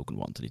close as Rogan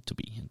wanted it to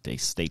be.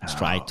 They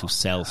tried to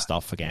sell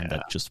stuff again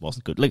that just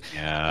wasn't good. Like,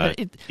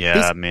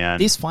 man.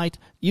 This fight,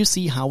 you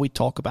see how we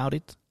talk about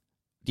it.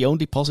 The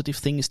only positive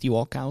thing is the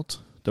walkout.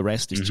 The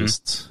rest is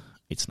just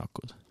it's not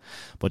good.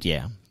 But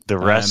yeah, the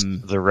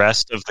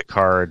rest of the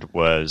card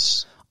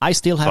was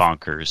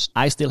bonkers.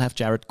 I still have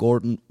Jared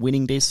Gordon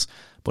winning this,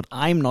 but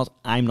I'm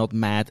not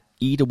mad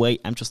either way.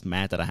 I'm just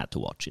mad that I had to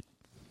watch it.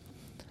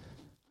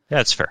 Yeah,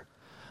 that's fair.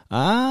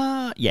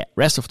 Yeah,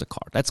 rest of the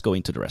card. Let's go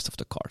into the rest of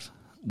the card.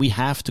 We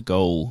have to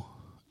go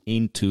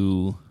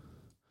into...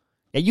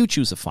 Yeah, you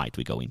choose a fight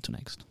we go into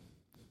next.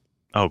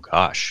 Oh,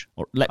 gosh.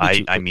 Or let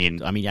me I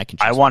mean, I can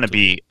choose. I want to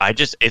be...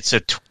 it's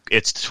a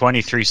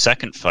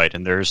 23-second fight,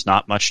 and there's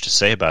not much to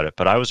say about it,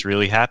 but I was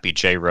really happy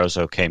Jay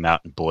Rozo came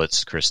out and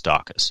blitzed Chris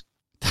Daukaus.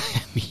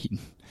 I mean...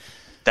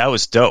 That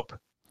was dope.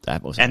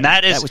 That was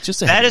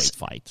just a heavyweight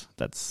fight.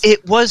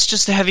 It was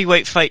just a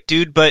heavyweight fight,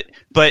 dude, but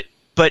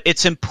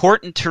it's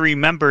important to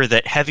remember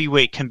that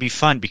heavyweight can be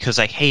fun because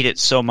I hate it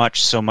so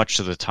much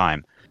of the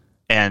time.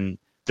 And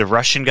the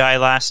Russian guy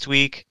last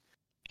week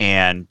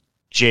and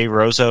Jay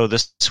Rozo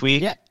this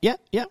week. Yeah.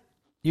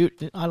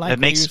 I like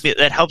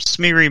that helps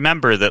me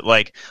remember that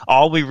like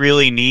all we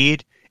really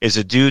need is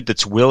a dude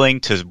that's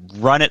willing to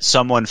run at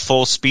someone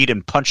full speed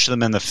and punch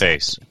them in the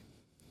face.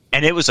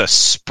 And it was a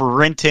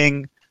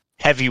sprinting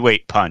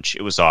heavyweight punch.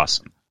 It was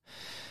awesome.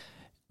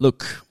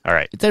 Look, all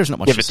right. There's not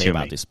much to say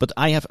about this, but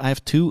I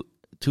have two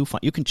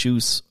fight. You can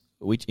choose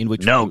which.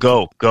 No,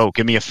 go.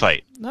 Give me a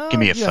fight. No, give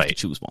me a you fight. Have to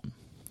choose one.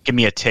 Give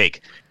me a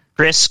take.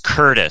 Chris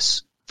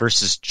Curtis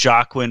versus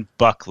Joaquin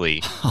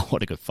Buckley. Oh,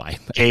 what a good fight!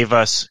 Gave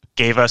us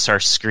our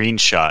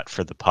screenshot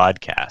for the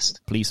podcast.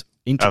 Please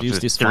introduce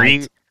this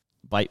fight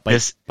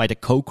by the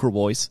Coker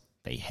voice.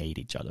 They hate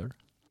each other.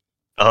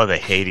 Oh, they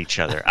hate each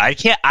other. I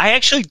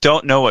actually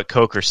don't know what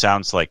Coker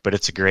sounds like, but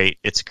it's a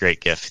great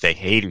gift. They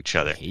hate each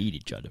other.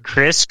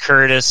 Chris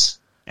Curtis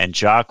and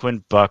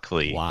Joaquin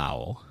Buckley.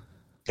 Wow.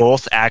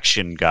 Both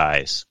action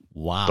guys.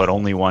 Wow. But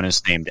only one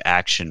is named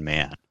Action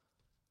Man.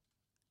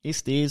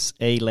 Is this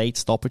a late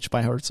stoppage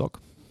by Herzog?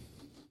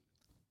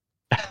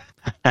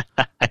 I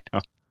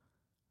don't.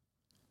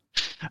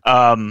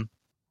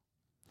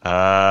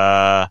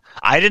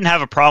 I didn't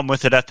have a problem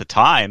with it at the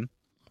time.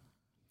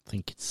 I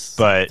think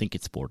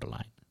it's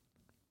borderline.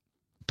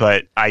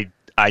 But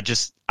I'm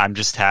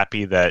just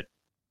happy that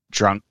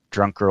drunk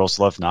girls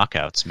love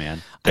knockouts,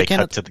 man. They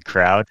cut to the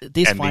crowd,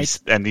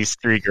 these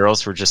three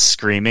girls were just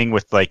screaming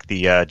with like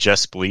the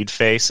Just Bleed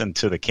face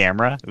into the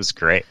camera. It was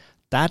great.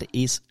 That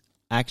is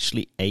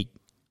actually a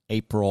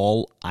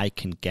brawl I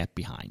can get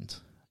behind.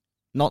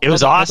 It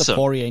was awesome. Not the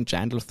Poirier and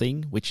Chandler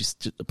thing,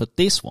 but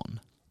this one,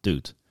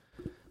 dude,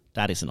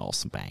 that is an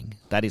awesome bang.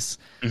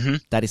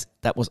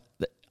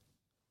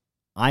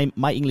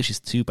 My English is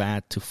too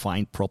bad to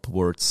find proper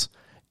words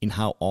in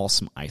how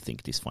awesome I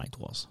think this fight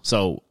was.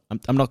 So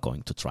I'm not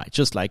going to try.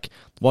 Just like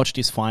watch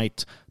this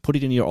fight, put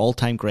it in your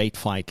all-time great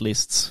fight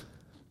lists.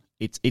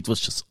 It was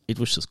just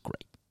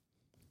great.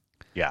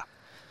 Yeah.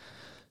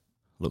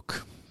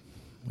 Look,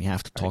 we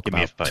have to talk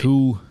about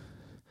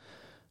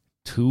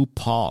two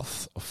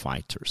paths of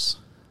fighters.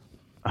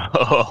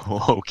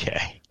 Oh,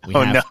 okay.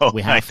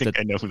 I think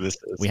I know who this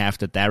is. We have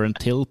the Darren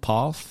Till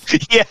path.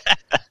 Yeah.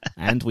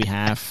 And we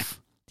have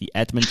the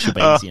Edmund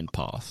Shabazian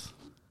path.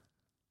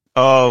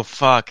 Oh,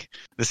 fuck.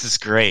 This is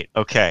great.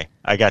 Okay,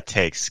 I got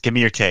takes. Give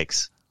me your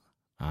takes.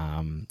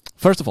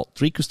 First of all,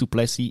 Dricus du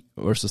Plessis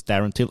versus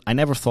Darren Till. I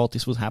never thought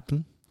this would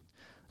happen,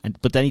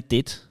 but then it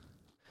did.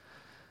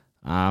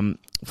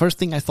 First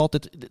thing, I thought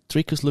that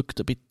Dricus looked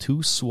a bit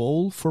too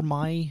swole for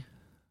my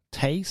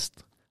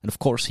taste. And of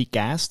course, he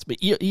gassed. But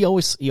he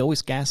always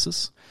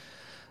gasses.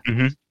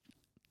 Mm-hmm.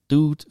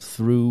 Dude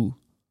threw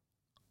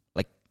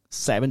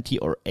 70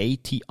 or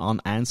 80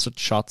 unanswered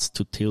shots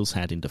to Till's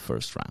head in the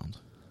first round.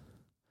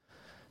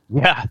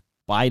 Yeah.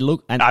 I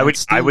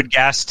would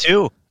gas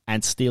too.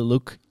 And still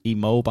look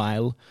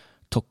immobile,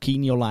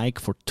 Toquinho-like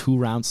for 2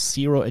 rounds,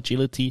 0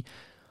 agility.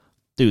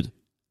 Dude,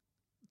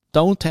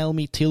 don't tell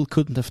me Till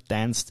couldn't have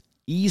danced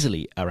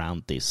easily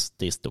around this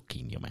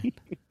Toquinho, man.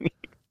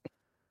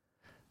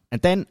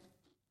 And then,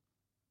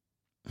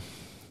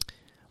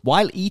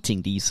 while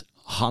eating these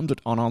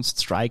 100 unanswered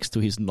strikes to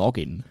his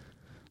noggin,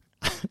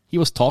 he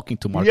was talking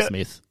to Mark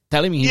Smith,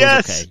 telling me he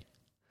was okay.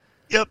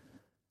 Yep.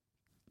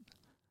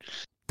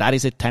 That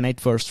is a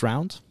 10-8 first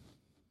round.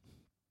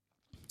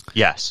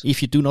 Yes.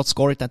 If you do not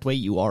score it that way,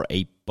 you are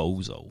a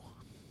bozo.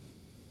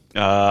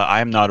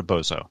 I am not a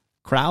bozo.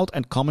 Crowd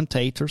and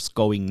commentators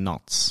going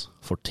nuts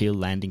for Till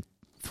landing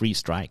 3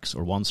 strikes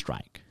or 1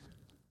 strike.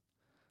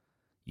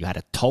 You had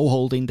a toe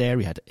hold in there.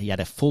 He had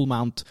a full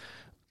mount.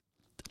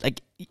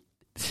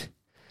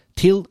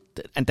 Till,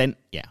 and then,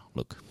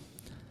 look.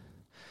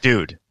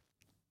 Dude.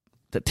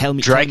 Tell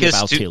me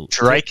about Till.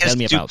 Dricus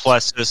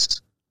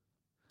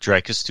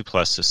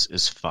Duplessis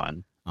is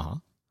fun. Uh-huh.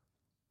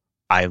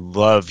 I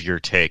love your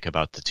take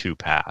about the two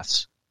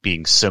paths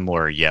being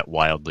similar yet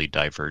wildly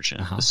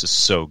divergent. Uh-huh. This is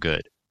so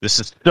good. This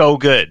is so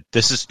good.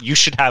 You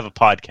should have a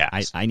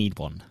podcast. I need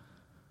one.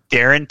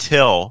 Darren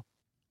Till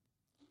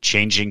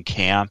changing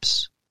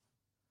camps,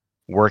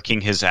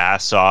 working his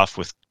ass off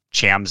with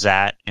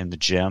Chamzat in the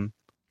gym.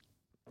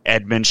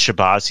 Edmund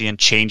Shabazian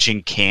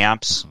changing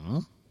camps,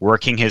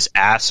 working his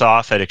ass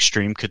off at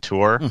Extreme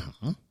Couture.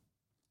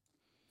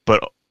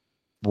 But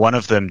one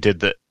of them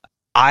did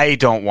I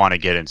don't want to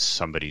get into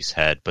somebody's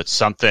head, but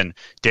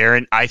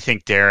I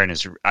think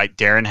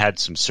Darren had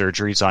some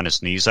surgeries on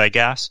his knees, I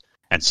guess,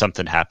 and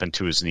something happened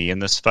to his knee in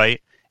this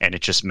fight, and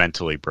it just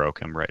mentally broke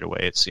him right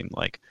away. It seemed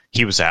like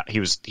he was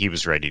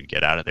ready to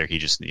get out of there. He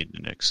just needed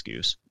an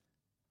excuse.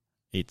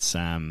 It's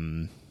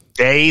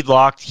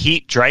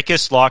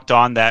Dricus locked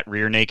on that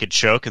rear naked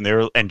choke,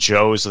 and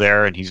Joe was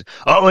there, and he's,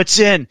 it's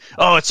in.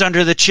 Oh, it's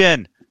under the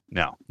chin.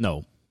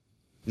 No.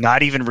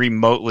 Not even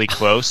remotely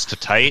close to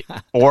tight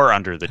or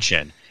under the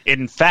chin.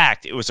 In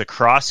fact, it was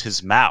across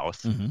his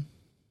mouth,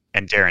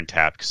 and Darren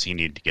tapped because he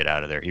needed to get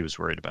out of there. He was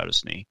worried about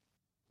his knee.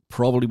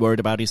 Probably worried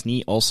about his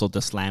knee. Also,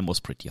 the slam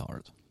was pretty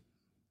hard.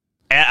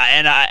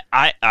 And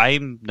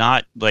I'm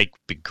not like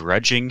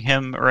begrudging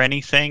him or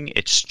anything.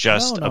 It's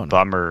just a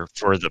bummer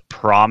for the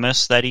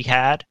promise that he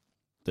had.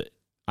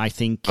 I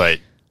think, but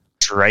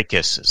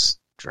Dricus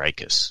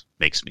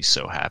makes me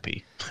so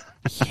happy.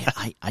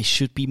 Yeah, I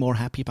should be more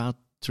happy about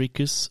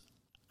Dricus.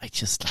 I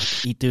just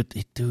like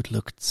dude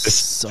looked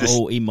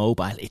so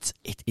immobile.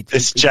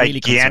 This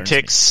gigantic,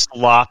 really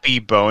sloppy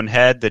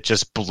bonehead that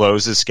just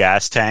blows his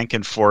gas tank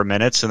in 4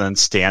 minutes and then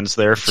stands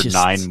there for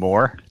 9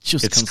 more.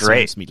 It's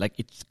great. Me. Like,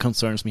 it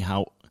concerns me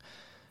how.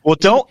 Well,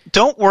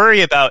 don't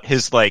worry about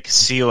his like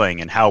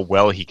ceiling and how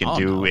well he can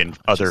do in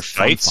other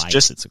fights.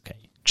 It's okay.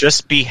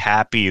 Just be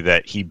happy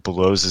that he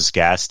blows his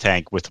gas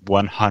tank with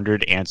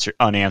 100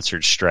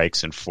 unanswered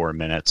strikes in 4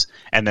 minutes,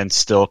 and then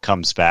still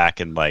comes back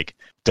and like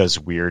does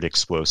weird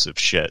explosive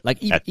shit. Like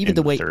even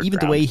the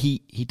way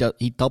he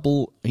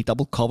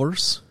double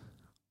covers.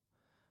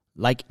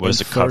 Like, what is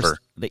a cover?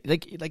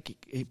 Like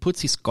he puts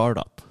his guard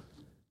up,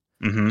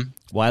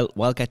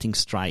 while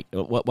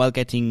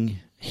getting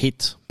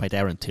hit by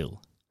Darren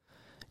Till.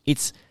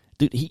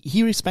 Dude,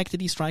 he respected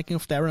the striking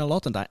of Darren a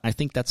lot, and I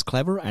think that's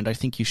clever, and I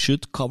think you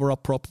should cover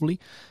up properly.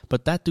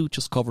 But that dude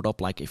just covered up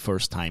like a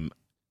first-time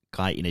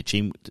guy in a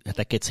gym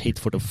that gets hit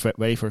for the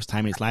very first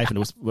time in his life, and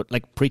was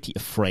like pretty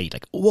afraid.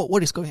 Like,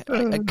 what is going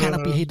on? I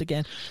cannot be hit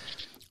again.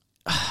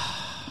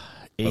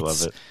 I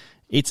love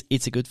it.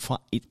 It's a good fight.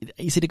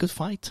 Is it a good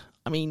fight?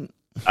 I mean,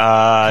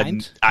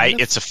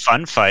 it's a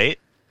fun fight.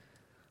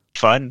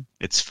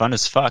 It's fun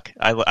as fuck.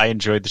 I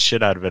enjoyed the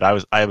shit out of it.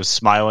 I was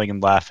smiling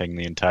and laughing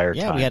the entire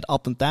time. Yeah, we had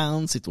up and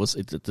downs. It was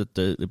a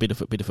bit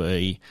of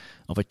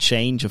a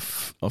change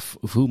of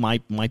who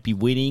might be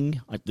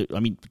winning. I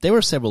mean, there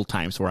were several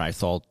times where I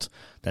thought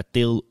that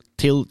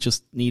Till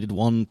just needed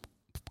one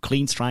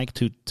clean strike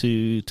to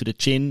the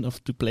chin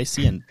of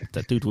Duplessis, and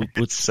that dude would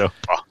it's so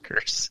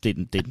bonkers.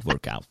 Didn't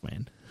work out,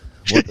 man.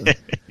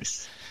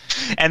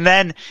 And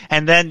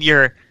then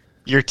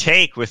your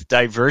take with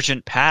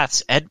divergent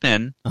paths,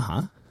 Edmund.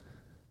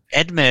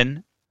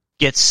 Edmund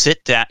gets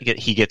sat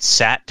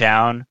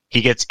down.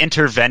 He gets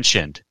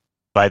interventioned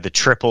by the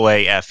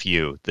AAA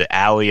FU, the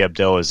Ali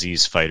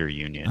Abdelaziz Fighter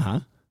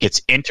Union.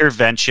 Gets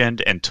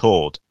interventioned and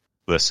told,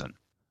 listen,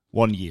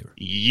 1 year.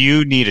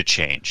 You need a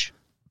change.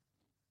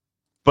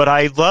 But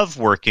I love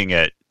working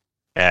at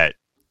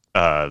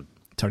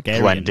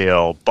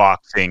Glendale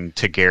Boxing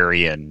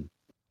Targaryen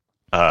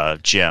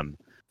gym.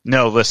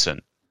 No,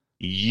 listen.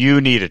 You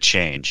need a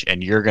change,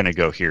 and you're going to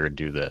go here and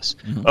do this.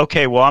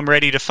 Okay, well, I'm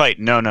ready to fight.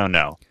 No.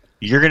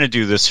 You're going to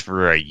do this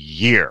for a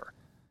year.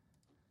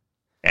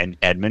 And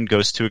Edmund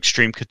goes to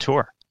Extreme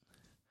Couture.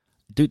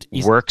 Dude,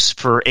 works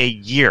for a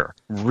year.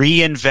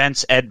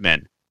 Reinvents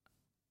Edmund.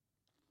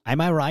 Am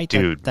I right,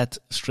 dude, that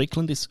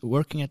Strickland is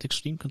working at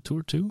Extreme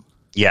Couture too?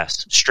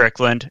 Yes.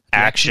 Strickland,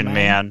 Action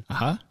Man.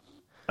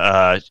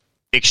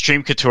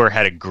 Extreme Couture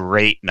had a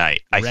great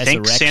night. I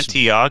think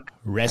Santiago.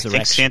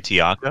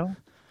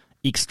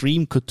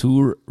 Extreme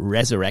Couture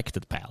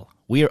resurrected, pal.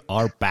 We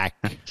are back.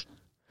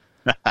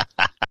 The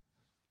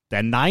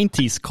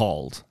 90s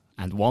called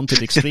and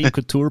wanted Extreme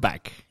Couture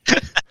back.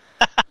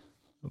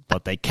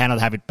 But they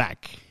cannot have it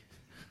back.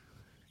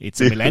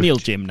 It's a millennial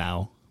gym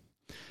now.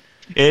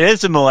 It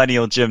is a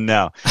millennial gym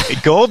now.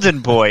 Golden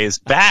Boy is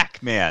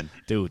back, man.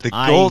 Dude,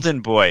 Golden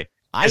Boy.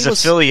 His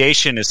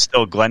affiliation is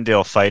still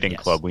Glendale Fighting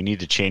Club. We need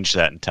to change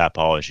that in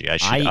Topology. I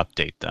should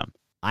update them.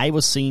 I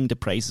was seeing the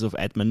praises of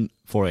Edmund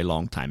for a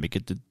long time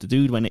because the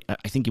dude,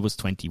 I think he was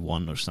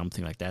 21 or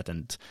something like that,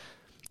 and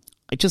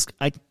I'm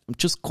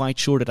just quite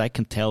sure that I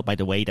can tell by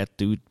the way that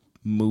dude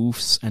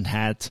moves and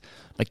had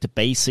like the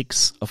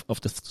basics of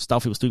the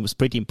stuff he was doing was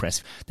pretty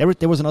impressive.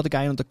 There was another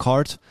guy on the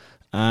card.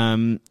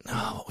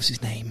 What was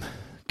his name?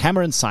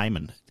 Cameron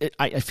Simon.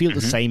 I feel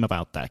the same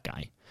about that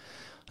guy.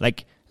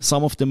 Like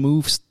some of the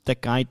moves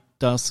that guy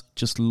does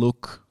just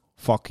look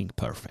fucking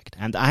perfect.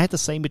 And I had the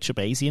same with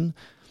Shabazian.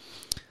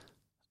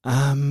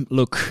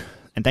 Look,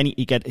 and then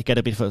he get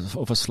a bit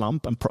of a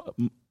slump, and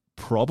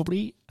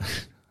probably,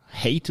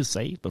 hate to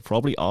say, but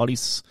probably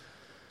Ali's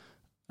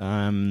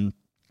telling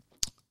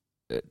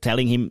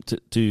him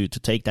to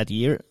take that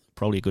year,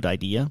 probably a good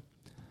idea.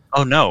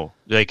 Oh no,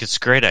 like it's a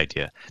great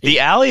idea. The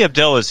Ali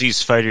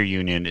Abdelaziz Fighter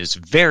Union is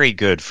very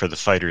good for the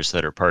fighters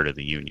that are part of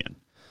the union.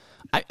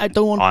 I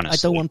don't want honestly.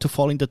 I don't want to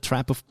fall in the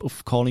trap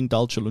of calling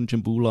Dalcha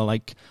Lungiambula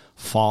like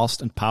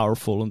fast and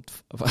powerful, and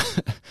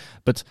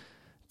but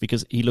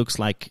because he looks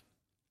like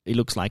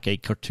a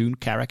cartoon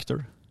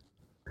character.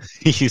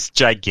 He's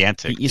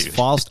gigantic. He is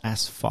fast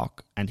as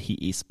fuck, and he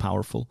is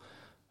powerful.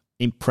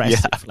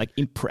 Impressive, like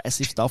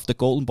impressive stuff. The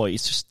Golden Boy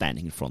is just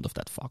standing in front of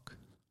that fuck.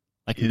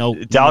 Like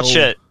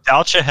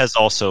Dalcha has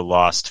also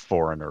lost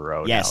 4 in a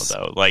row now,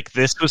 though. Like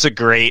this was a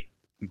great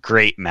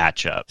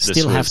matchup.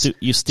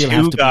 You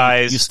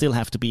still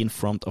have to be in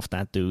front of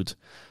that dude,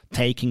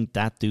 taking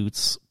that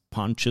dude's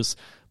punches,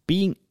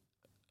 being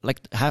like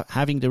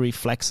having the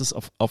reflexes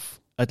of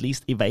at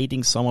least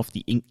evading some of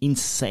the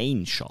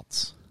insane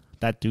shots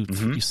that dude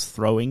is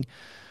throwing.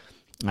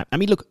 I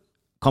mean, look,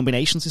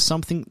 combinations is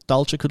something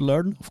Dalcha could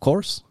learn, of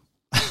course,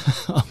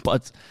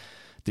 but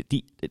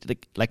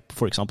like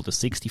for example the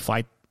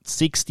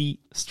 60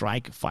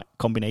 strike fight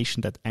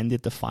combination that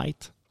ended the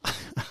fight.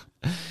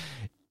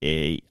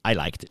 I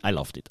liked it. I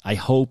loved it. I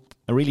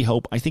really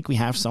hope. I think we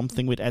have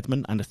something with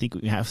Edmund, and I think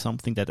we have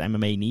something that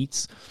MMA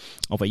needs,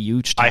 of a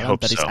huge talent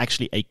that is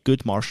actually a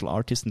good martial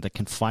artist and that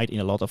can fight in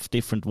a lot of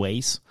different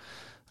ways.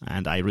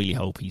 And I really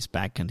hope he's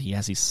back and he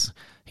has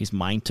his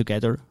mind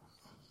together.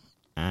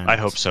 And I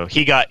hope so.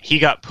 He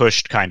got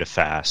pushed kind of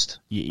fast.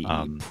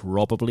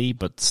 Probably,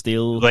 but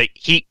still. Like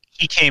he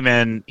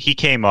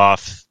came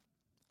off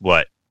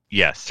what?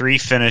 Yeah, 3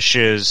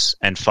 finishes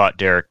and fought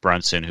Derek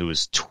Brunson, who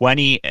was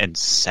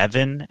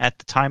 20-7 at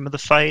the time of the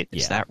fight.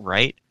 Is that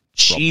right?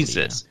 Probably,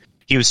 Jesus. Yeah.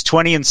 He was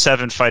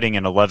 20-7 fighting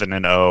an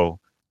 11-0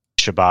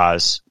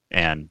 Shabazz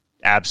and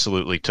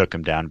absolutely took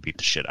him down and beat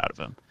the shit out of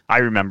him. I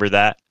remember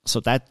that. So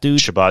that dude...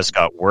 Shabazz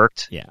got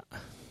worked. Yeah.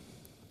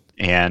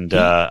 And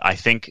I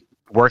think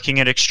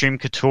working at Extreme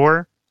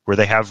Couture, where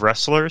they have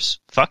wrestlers,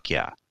 fuck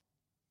yeah.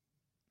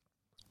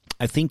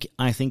 I think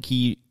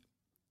he...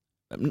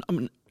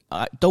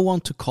 I don't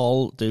want to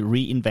call the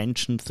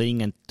reinvention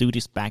thing and do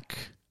this back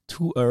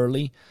too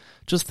early.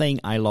 Just saying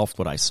I loved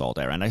what I saw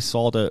there. And I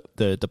saw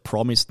the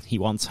promise he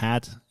once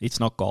had. It's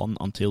not gone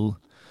until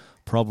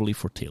probably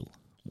for Till.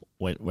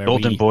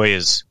 Golden Boy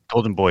is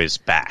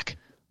back.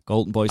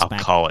 Golden Boy's back. I'll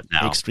call it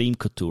now. Extreme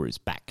Couture is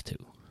back too.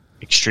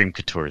 Extreme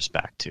Couture is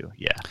back too.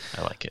 Yeah,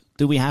 I like it.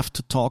 Do we have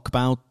to talk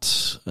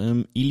about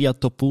Ilia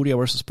Topuria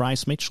versus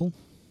Bryce Mitchell?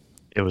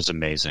 It was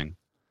amazing.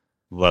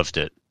 Loved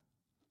it.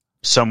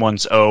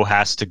 Someone's O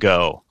has to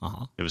go.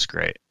 It was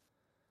great.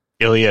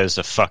 Ilya is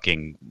a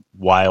fucking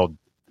wild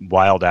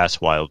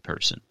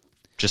person.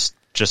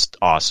 Just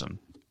awesome.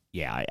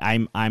 Yeah,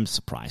 I'm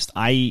surprised.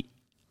 I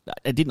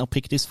did not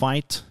pick this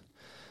fight,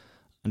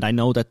 and I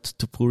know that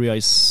Topuria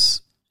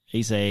is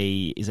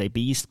a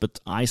beast, but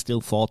I still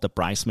thought that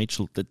Bryce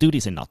Mitchell, the dude,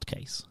 is a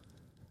nutcase.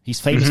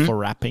 He's famous for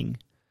rapping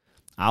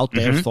out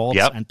their thoughts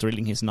and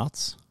drilling his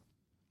nuts.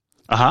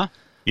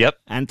 Yep.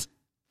 And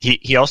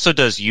He also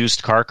does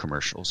used car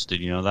commercials.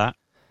 Did you know that?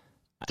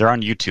 They're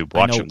on YouTube.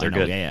 Watch them. They're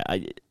good. Yeah.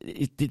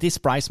 This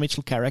Bryce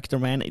Mitchell character,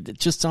 man,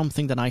 it's just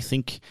something that I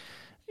think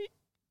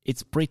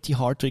it's pretty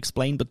hard to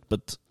explain.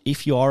 But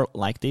if you are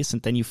like this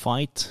and then you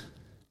fight,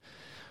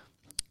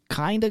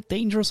 kind of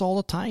dangerous all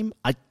the time.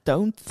 I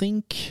don't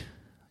think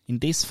in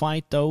this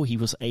fight though he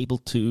was able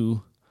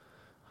to.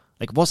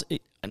 Like, was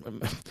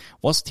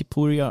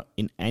Topuria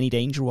in any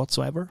danger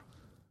whatsoever?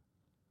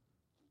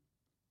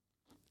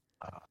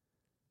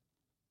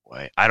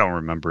 I don't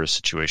remember a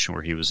situation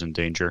where he was in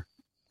danger.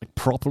 Like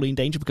properly in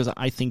danger, because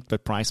I think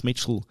that Bryce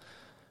Mitchell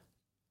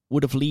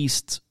would have at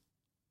least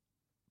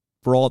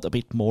brought a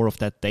bit more of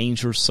that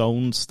danger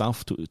zone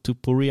stuff to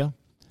Topuria,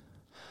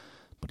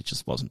 but it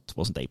just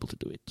wasn't able to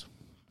do it.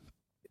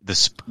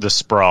 The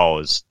sprawl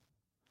is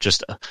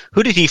just.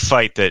 Who did he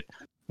fight that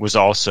was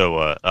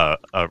also a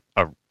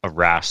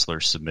wrestler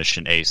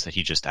submission ace that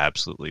he just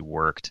absolutely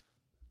worked?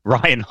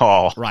 Ryan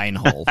Hall.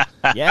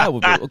 Yeah,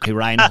 okay.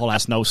 Ryan Hall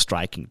has no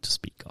striking to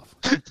speak of.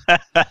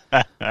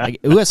 Like,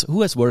 who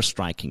has worse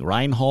striking,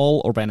 Ryan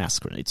Hall or Ben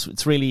Askren?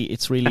 It's really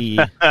it's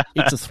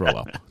a throw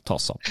up,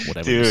 toss up,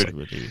 whatever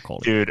you call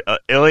it. Dude,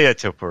 Ilia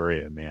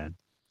Topuria, man.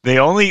 The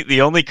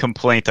only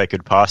complaint I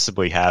could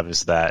possibly have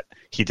is that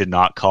he did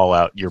not call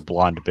out your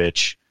blonde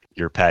bitch,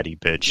 your Patty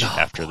bitch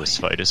after this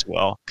fight as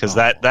well, because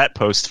that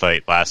post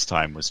fight last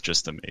time was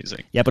just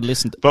amazing. Yeah, but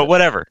listen. But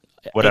whatever.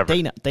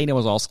 Dana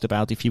was asked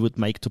about if he would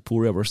make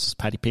Topuria versus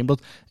Paddy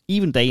Pimblett.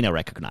 Even Dana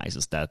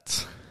recognizes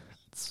that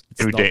it's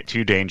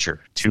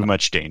too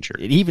much danger.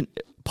 Even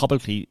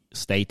publicly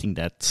stating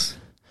that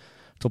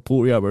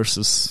Topuria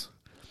versus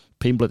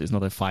Pimblett is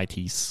not a fight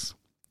he's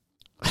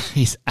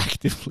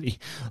actively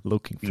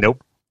looking for.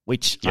 Nope.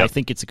 Which I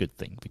think it's a good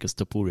thing, because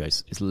Topuria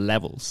is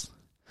levels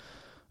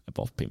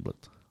above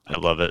Pimblett. I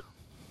love it.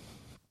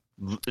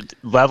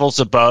 Levels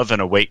above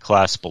and a weight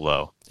class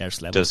below.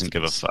 There's levels. Doesn't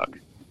give a fuck.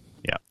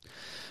 Yeah.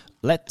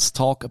 Let's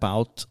talk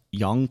about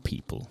young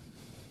people.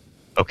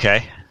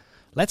 Okay.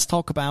 Let's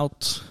talk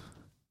about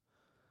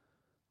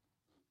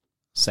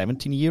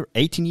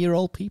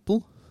 18-year-old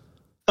people.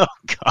 Oh,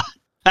 God.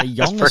 The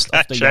youngest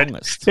of the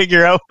youngest.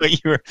 Figure out what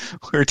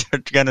we're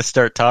going to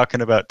start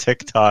talking about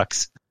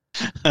TikToks.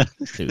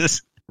 Dude,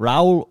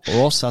 Raul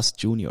Rosas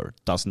Jr.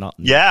 does not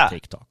need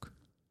TikTok.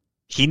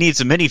 He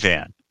needs a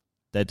minivan.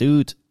 That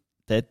dude.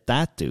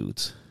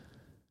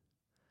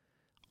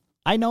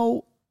 I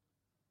know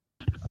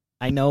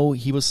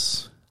he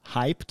was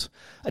hyped.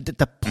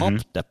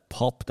 The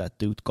pop that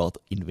dude got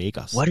in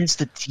Vegas. What is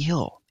the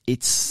deal?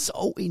 It's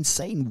so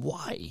insane.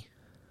 Why?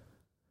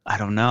 I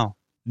don't know.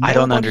 I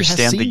don't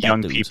understand the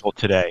young people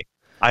today.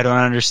 I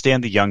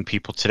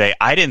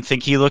didn't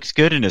think he looked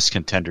good in his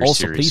Contender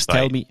Series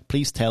fight.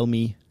 Please tell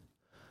me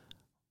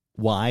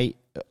why.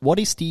 What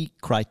is the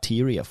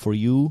criteria for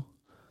you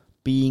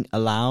being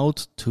allowed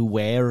to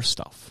wear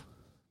stuff?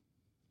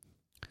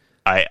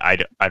 I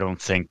don't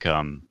think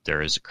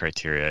there is a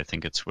criteria. I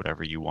think it's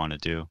whatever you want to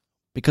do.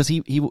 Because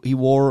he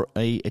wore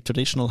a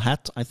traditional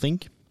hat, I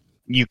think.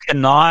 You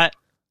cannot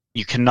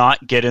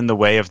get in the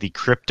way of the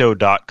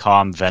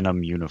Crypto.com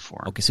Venom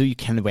uniform. Okay, so you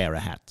can wear a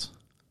hat.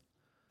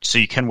 So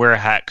you can wear a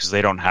hat because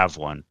they don't have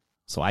one.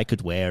 So I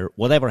could wear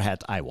whatever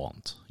hat I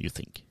want, you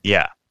think?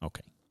 Yeah.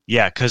 Okay.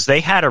 Yeah, because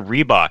they had a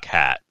Reebok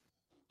hat.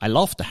 I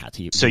love the hat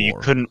he wore. You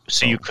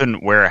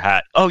couldn't wear a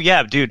hat. Oh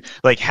yeah, dude.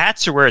 Like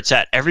hats are where it's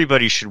at.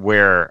 Everybody should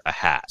wear a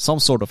hat. Some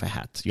sort of a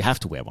hat. You have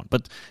to wear one.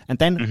 And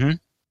then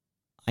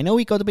I know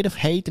he got a bit of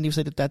hate, and he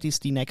said that is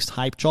the next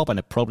hype job,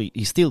 and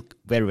he still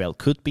very well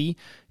could be.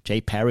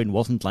 Jay Perrin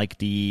wasn't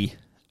a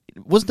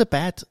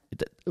bad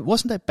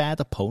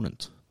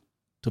opponent,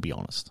 to be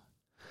honest.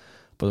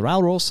 But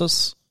Raul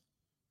Rosas,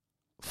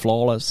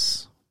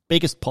 flawless,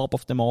 biggest pop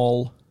of them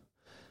all,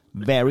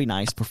 very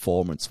nice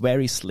performance,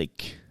 very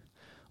slick.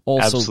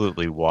 Also,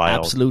 absolutely wild,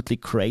 absolutely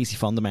crazy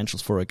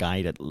fundamentals for a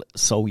guy that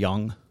so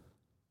young.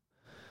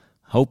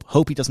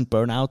 Hope he doesn't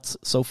burn out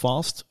so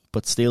fast,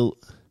 but still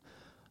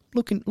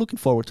looking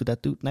forward to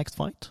that dude next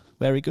fight.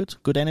 Very good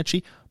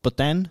energy. But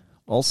then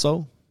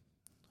also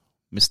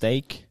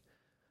mistake,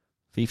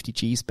 50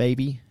 G's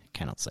baby.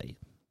 Cannot say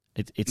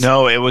it.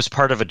 No, it was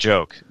part of a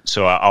joke,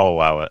 so I'll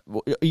allow it.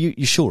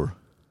 You sure?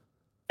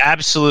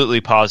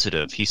 Absolutely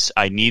positive.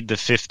 I need the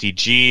 50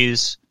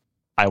 G's.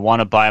 I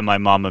want to buy my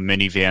mom a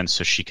minivan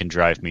so she can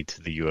drive me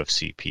to the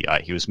UFC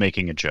PI. He was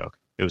making a joke.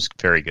 It was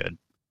very good.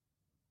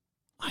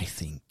 I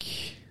think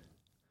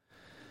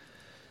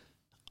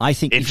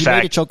if you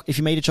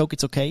made a joke,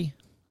 it's okay.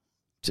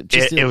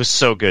 It was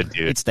so good,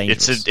 dude. It's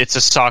dangerous. It's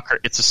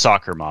a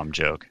soccer mom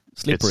joke.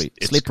 Slippery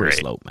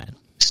slope, man.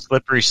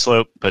 Slippery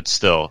slope, but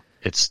still,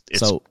 it's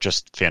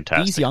just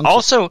fantastic.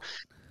 Also,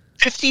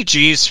 50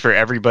 G's for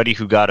everybody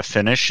who got a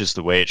finish is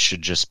the way it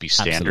should just be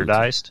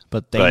standardized. Absolutely.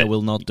 But Dana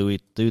will not do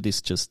it. Dude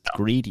is just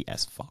greedy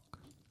as fuck.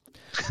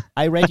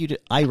 I read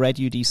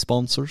you these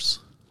sponsors.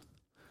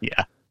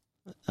 Yeah.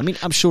 I mean,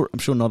 I'm sure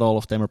not all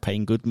of them are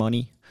paying good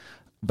money.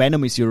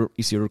 Venom is your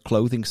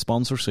clothing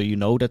sponsor, so you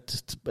know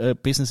that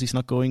business is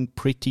not going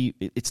pretty.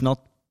 It's not.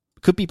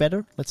 Could be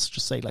better. Let's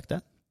just say it like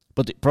that.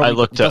 But it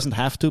probably doesn't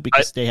have to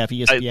because they have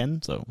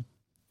ESPN. So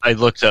I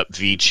looked up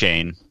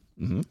VeChain.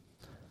 Mm-hmm.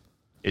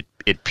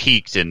 It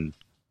peaked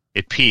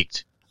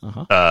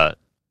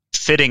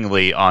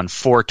fittingly on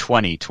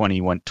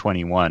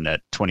 4/20/2021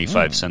 at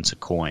 25 cents a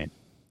coin.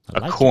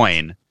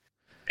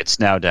 It's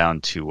now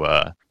down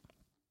to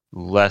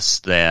less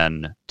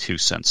than 2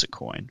 cents a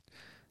coin.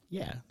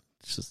 Yeah,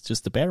 it's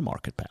just the bear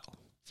market, pal.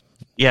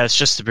 Yeah, it's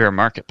just the bear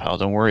market, pal.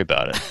 Don't worry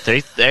about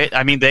it.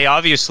 They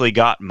obviously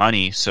got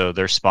money, so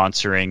they're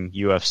sponsoring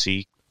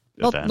UFC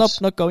events.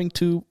 Not going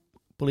too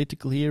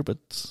political here,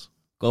 but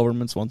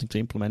governments wanting to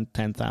implement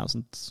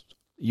 10,000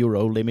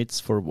 euro limits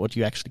for what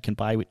you actually can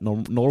buy with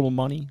normal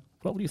money.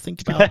 Probably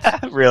think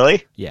about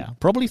really? Yeah,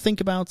 probably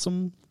think about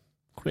some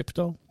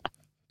crypto,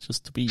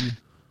 just to be.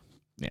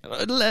 Yeah,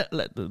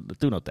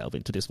 do not delve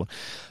into this one.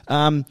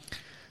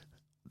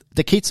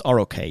 The kids are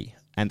okay,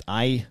 and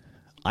I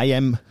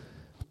am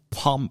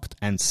pumped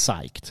and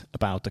psyched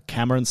about the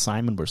Cameron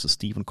Simon versus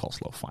Stephen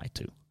Kozlov fight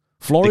too.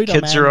 Florida the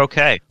kids man, are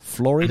okay.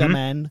 Florida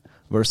man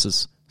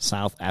versus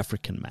South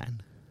African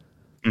man.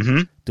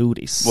 Mm-hmm. Dude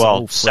is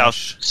so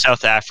fresh.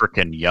 South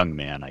African young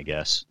man, I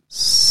guess.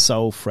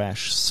 So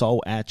fresh,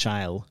 so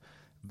agile,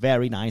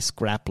 very nice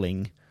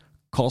grappling.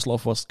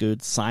 Kozlov was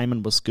good.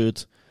 Simon was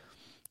good.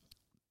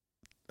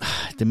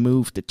 The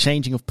move, the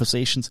changing of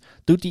positions.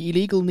 Dude, the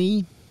illegal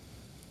knee.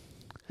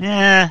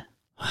 Yeah,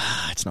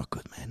 it's not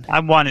good, man. I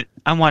want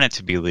it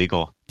to be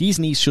legal. These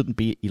knees shouldn't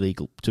be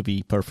illegal, to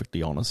be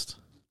perfectly honest.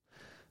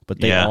 But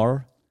they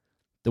are.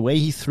 The way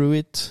he threw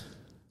it,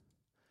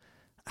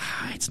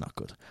 it's not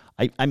good.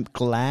 I'm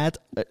glad,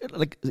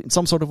 in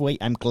some sort of way,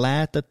 I'm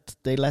glad that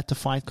they let the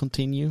fight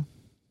continue.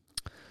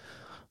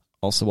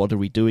 Also, what are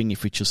we doing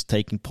if we're just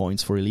taking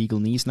points for illegal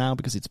knees now?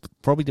 Because it's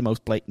probably the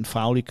most blatant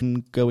foul you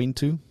can go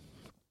into.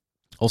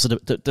 Also,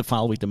 the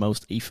foul with the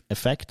most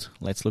effect.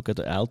 Let's look at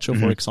the Aljo,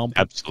 for example.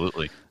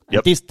 Absolutely.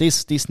 Yep.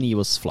 This knee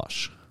was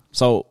flush.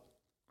 So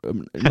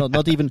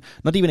not even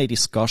a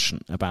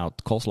discussion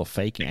about Kozlov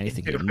faking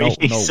anything here.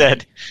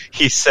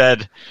 He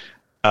said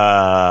it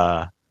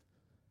was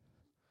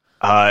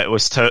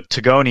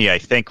Tagoni, I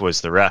think,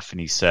 was the ref,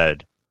 and he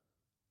said,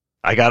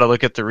 I got to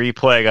look at the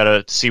replay. I got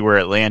to see where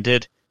it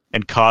landed.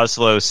 And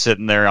Kozlov's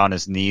sitting there on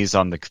his knees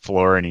on the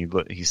floor, and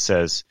he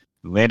says,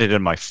 landed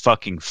in my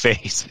fucking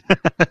face.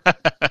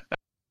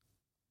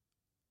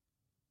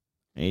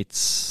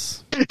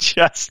 It's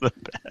just the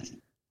best.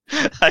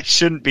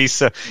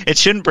 It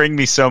shouldn't bring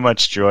me so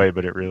much joy,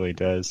 but it really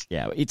does.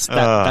 Yeah, it's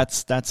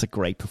that's a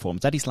great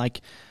performance. That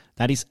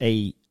is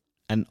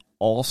an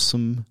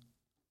awesome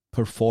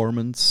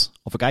performance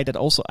of a guy that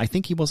also, I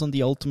think he was on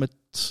the Ultimate,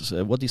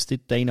 what is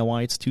it, Dana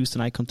White's Tuesday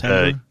Night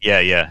Contender?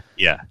 Yeah.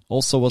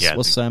 Also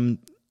was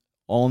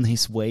on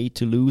his way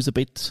to lose a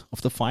bit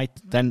of the fight,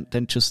 then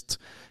just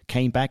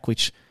came back,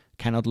 which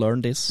cannot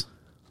learn this.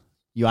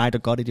 You either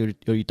got it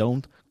or you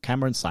don't.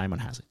 Cameron Simon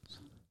has it.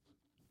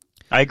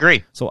 I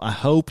agree. So I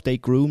hope they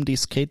groom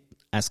this kid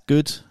as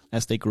good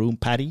as they groom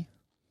Paddy.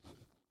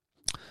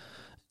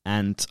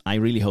 And I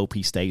really hope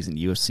he stays in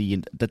the UFC.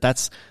 And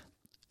that's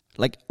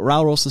like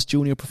Raul Rosas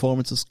Jr.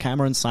 performances,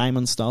 Cameron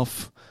Simon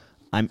stuff.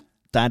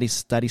 That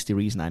is the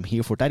reason I'm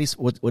here for. That is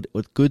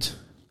what good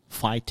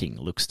fighting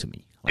looks to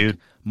me. Like, dude,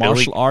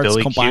 martial arts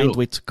Billy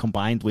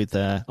combined with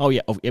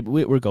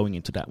we're going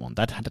into that one.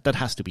 That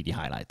has to be the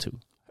highlight too.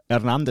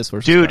 Hernandez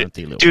versus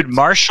Quarantillo. Dude,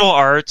 martial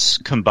arts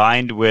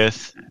combined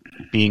with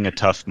being a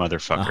tough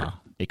motherfucker.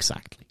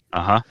 Exactly.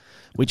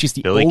 Which is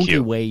the only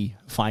way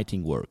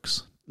fighting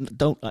works.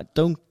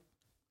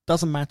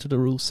 Doesn't matter the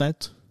rule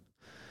set.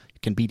 You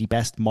can be the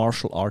best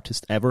martial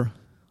artist ever.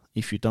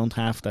 If you don't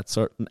have that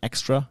certain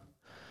extra,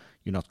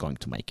 you're not going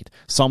to make it.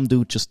 Some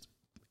dude just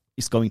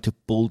is going to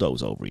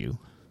bulldoze over you.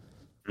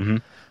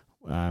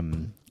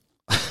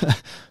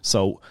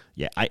 So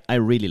yeah, I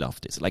really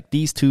love this. Like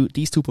these two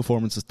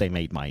performances, they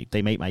made my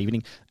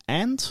evening.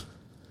 And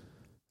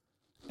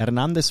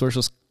Hernandez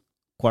versus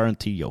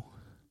Quarantillo.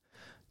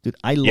 Dude,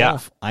 I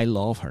love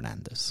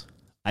Hernandez.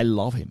 I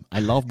love him. I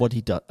love what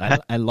he does.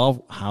 I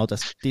love how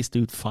this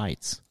dude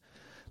fights.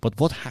 But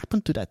what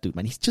happened to that dude,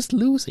 man? He's just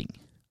losing.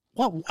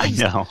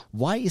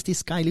 Why is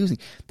this guy losing?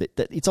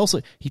 It's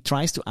also, he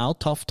tries to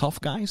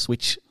out-tough guys,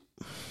 which,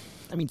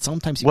 I mean,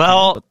 sometimes you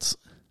can, but...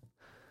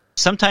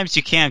 Sometimes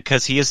you can,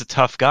 because he is a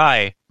tough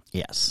guy.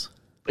 Yes.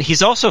 But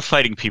he's also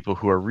fighting people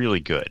who are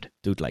really good.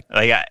 Dude,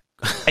 I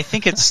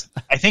think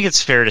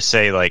it's fair to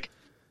say, like,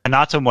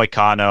 Renato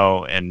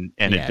Moicano and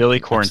Billy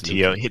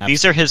Quarantillo,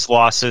 these are his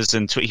losses,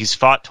 and he's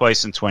fought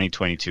twice in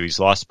 2022. He's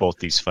lost both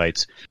these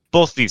fights.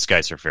 Both these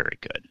guys are very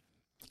good.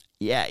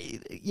 Yeah,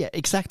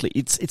 exactly.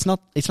 It's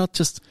not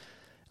just.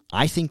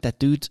 I think that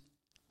dude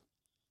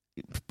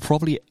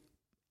probably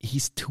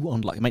he's too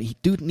unlucky. I mean,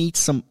 dude needs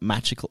some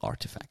magical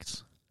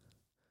artifacts.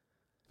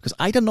 Because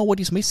I don't know what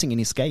he's missing in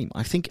his game.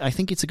 I think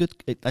it's a good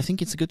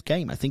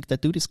game. I think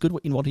that dude is good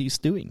in what he's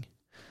doing.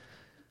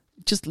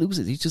 He just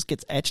loses. He just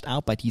gets edged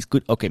out by these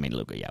good. Okay, I mean,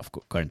 look, yeah, of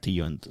course,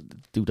 Quarantillo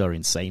and dude are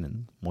insane,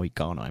 and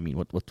Moicano. I mean,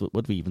 what do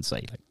we even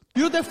say? Like,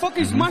 you're the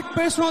fucking smart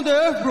person on the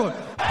earth, bro.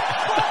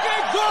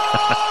 Fucking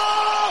go!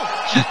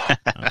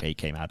 Okay, he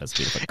came out as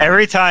beautiful.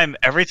 Every time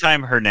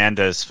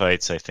Hernandez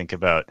fights, I think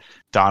about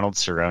Donald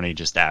Cerrone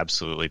just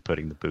absolutely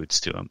putting the boots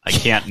to him. I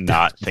can't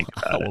not think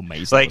about it.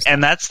 Amazing. Like,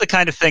 and that's the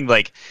kind of thing.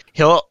 Like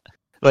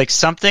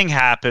something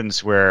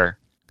happens where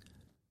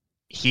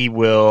he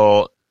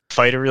will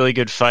fight a really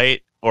good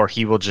fight, or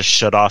he will just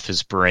shut off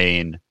his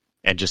brain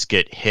and just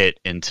get hit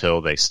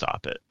until they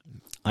stop it.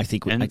 I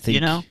think you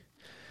know,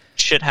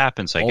 shit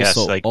happens. I guess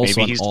like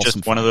maybe he's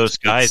just one of those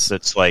guys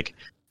that's like.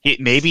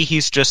 Maybe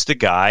he's just a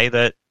guy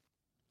that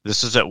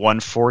this is at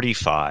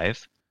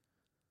 145,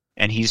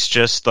 and he's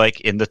just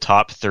like in the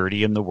top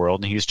 30 in the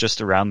world, and he's just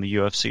around the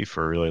UFC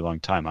for a really long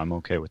time. I'm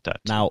okay with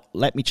that. Now,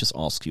 let me just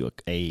ask you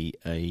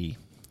a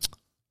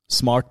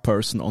smart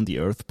person on the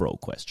earth, bro,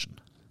 question.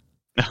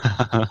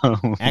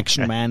 Okay.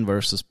 Action Man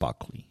versus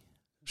Buckley.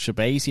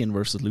 Shabazian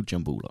versus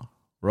Luciambula.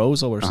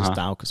 Rosa versus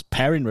Daukaus.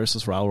 Perrin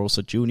versus Raul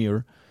Rosa Jr.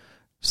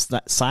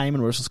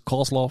 Simon versus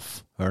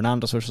Kozlov.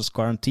 Hernandez versus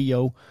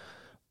Quarantillo.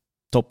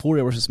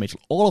 Topuria versus Mitchell.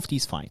 All of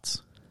these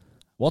fights,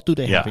 what do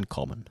they have in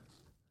common?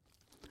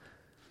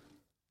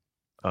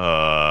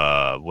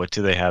 What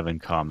do they have in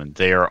common?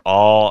 They are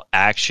all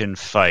action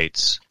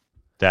fights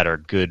that are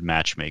good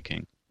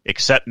matchmaking.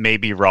 Except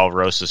maybe Raul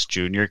Rosas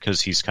Jr., because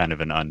he's kind of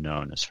an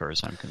unknown as far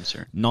as I'm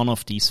concerned. None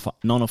of these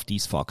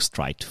fucks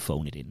tried to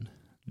phone it in.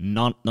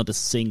 Not a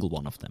single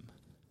one of them.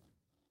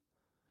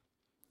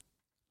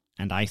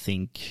 And I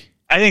think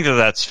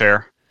that's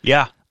fair.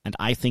 Yeah. And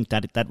I think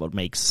that what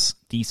makes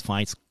these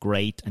fights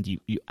great, and you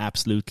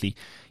absolutely,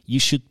 you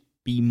should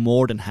be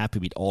more than happy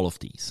with all of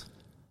these.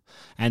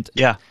 And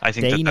yeah, I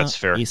think Dana that's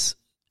fair. Is,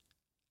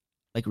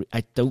 like,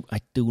 I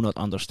do not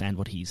understand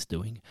what he's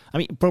doing. I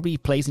mean, it probably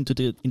plays into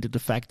the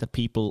fact that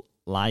people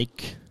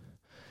like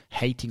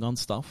hating on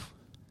stuff.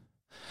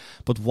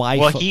 But why?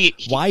 Well,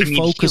 Why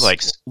focus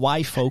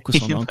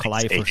on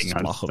Ankalaev versus hating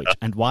on Blachowicz, stuff.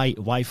 and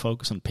why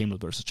focus on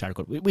Pimblett versus Jared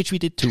Gordon, which we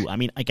did too. I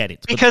mean, I get it.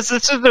 But Because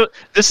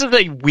this is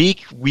a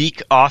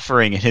weak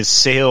offering, and his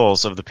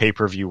sales of the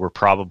pay-per-view were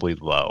probably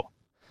low.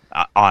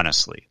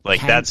 Honestly,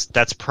 like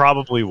that's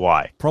probably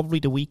why. probably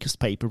the weakest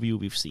pay-per-view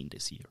we've seen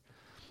this year,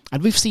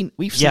 and we've seen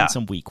Yeah.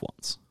 some weak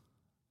ones.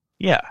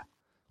 Yeah.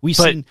 We've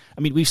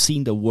But-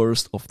 seen the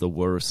worst of the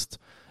worst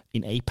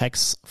in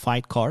Apex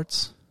fight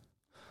cards.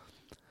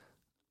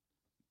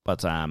 But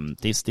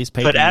this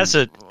pay-per-view, But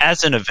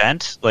as an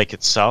event like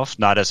itself,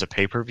 not as a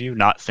pay-per-view,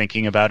 not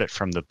thinking about it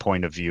from the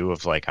point of view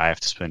of like I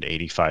have to spend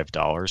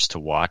 $85 to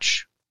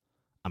watch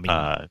I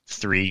mean,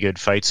 3 good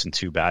fights and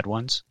 2 bad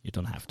ones. you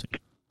don't have to.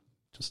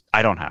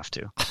 I don't have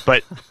to.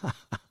 But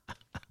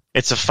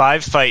it's a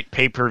 5-fight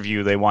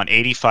pay-per-view they want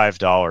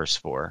 $85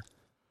 for.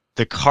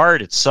 The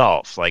card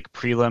itself, like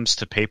prelims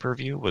to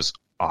pay-per-view, was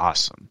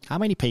awesome. How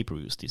many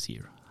pay-per-views this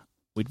year?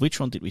 With which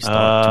one did we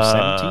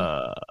start?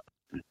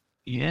 270?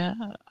 Yeah,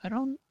 I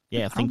don't.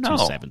 Yeah, I think don't know.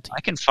 270.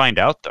 I can find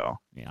out though.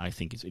 Yeah, I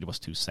think it was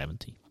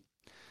 270.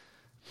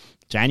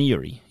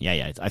 January.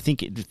 Yeah. I think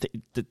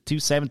the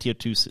 270 or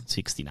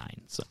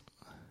 269. So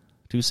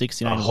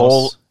 269 A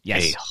whole lot.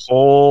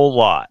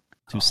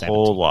 270. A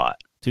whole lot.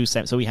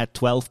 270. So we had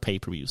 12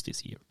 pay-per-views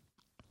this year.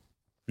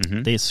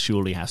 Mhm. This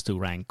surely has to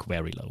rank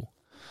very low.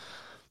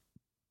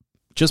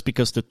 Just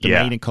because the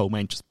Yeah. main and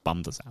co-main just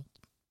bummed us out.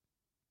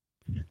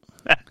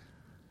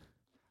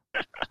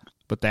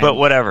 But then But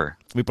whatever.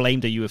 we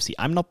blame the UFC.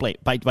 I'm not blaming.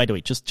 By the way,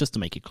 just to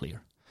make it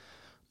clear,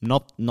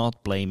 not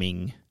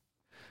blaming.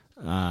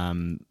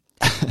 I'm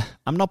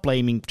not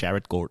blaming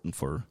Jared Gordon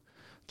for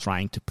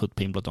trying to put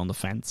Pimblett on the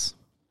fence.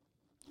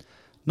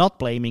 Not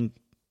blaming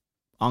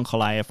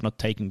Ankalaev not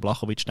taking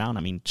Blachowicz down. I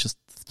mean, just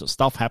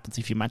stuff happens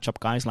if you match up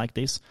guys like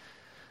this.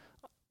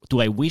 Do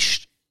I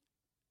wish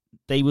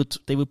they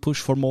would push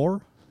for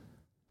more?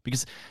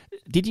 Because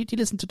did you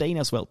listen to Dana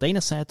as well? Dana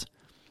said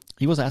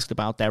he was asked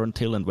about Darren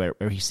Till and where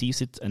he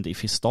sees it and if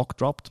his stock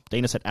dropped.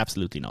 Dana said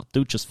absolutely not.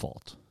 Dude just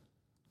fought.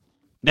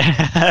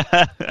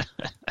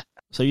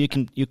 So you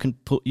can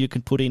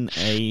put in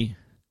a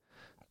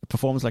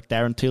performance like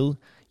Darren Till,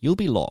 you'll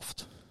be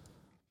loved.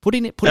 Put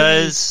in a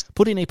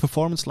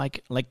performance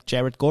like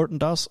Jared Gordon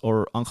does,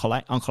 or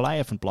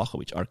Ankalaev and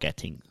Blachowicz are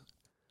getting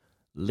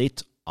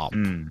lit up.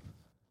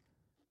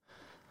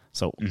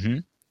 So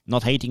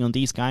not hating on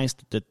these guys.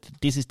 That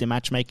this is the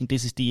matchmaking.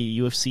 This is the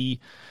UFC.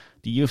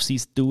 The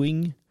UFC's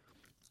doing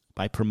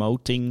by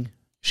promoting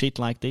shit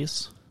like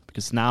this,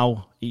 because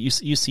now you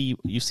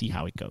see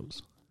how it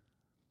goes.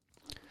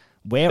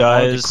 Where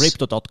are the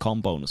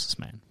Crypto.com bonuses,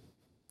 man?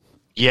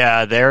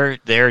 Yeah,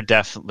 they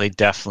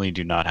definitely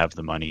do not have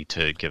the money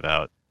to give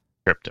out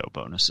crypto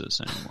bonuses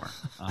anymore.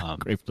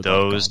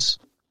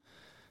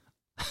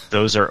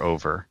 Those are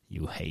over.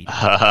 You hate.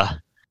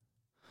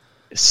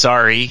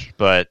 Sorry,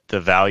 but the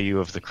value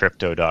of the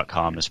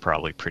Crypto.com is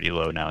probably pretty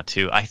low now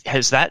too.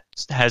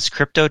 Has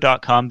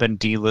Crypto.com been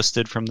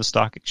delisted from the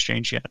stock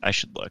exchange yet? I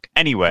should look.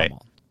 Anyway,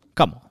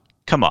 Come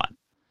on.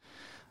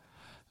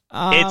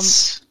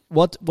 It's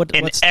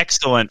an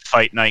excellent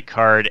fight night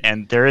card,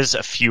 and there is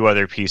a few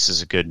other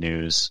pieces of good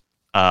news.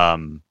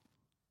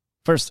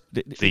 First,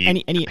 The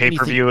anything,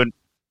 pay-per-view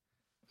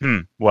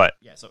and what?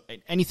 Yeah. So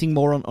anything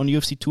more on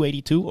UFC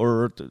 282,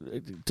 or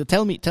to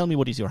tell me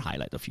what is your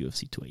highlight of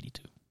UFC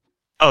 282?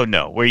 Oh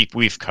no,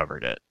 we've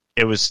covered it.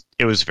 It was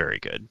very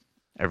good.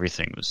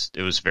 Everything was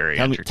very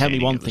entertaining. Tell me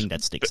one thing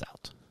that sticks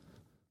out.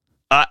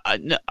 I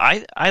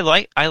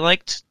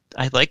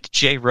liked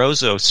Jay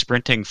Rosso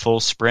sprinting full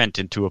sprint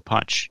into a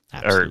punch.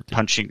 Absolutely. Or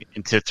punching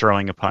into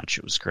throwing a punch.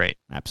 It was great.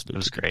 Absolutely, It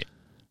was great.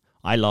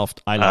 I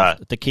loved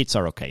the kids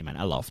are okay, man.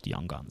 I love the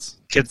young guns.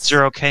 Kids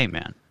are okay,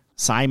 man.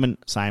 Simon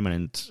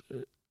and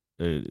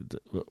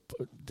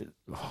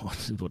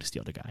what is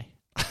the other guy?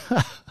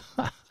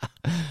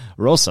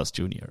 Rosas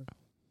Jr.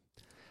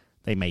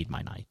 They made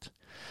my night.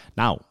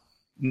 Now,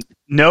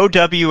 No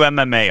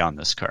WMMA on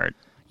this card.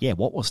 yeah,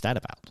 what was that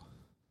about?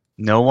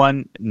 No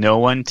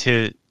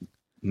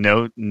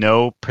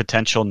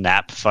potential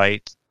nap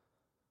fight.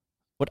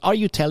 What are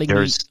you telling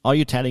me? Are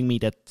you telling me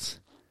that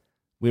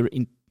we're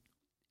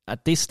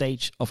at this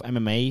stage of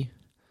MMA,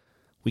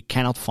 we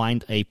cannot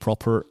find a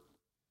proper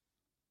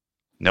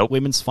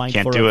women's fight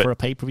for a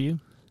pay-per-view?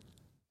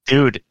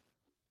 Dude,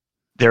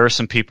 there are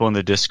some people in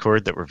the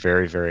Discord that were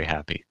very, very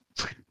happy.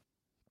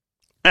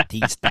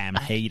 These damn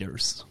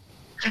haters.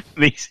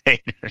 These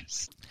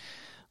haters.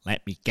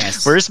 Let me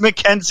guess. Where's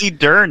Mackenzie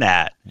Dern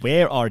at?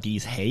 Where are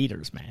these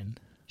haters, man?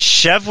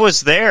 Chev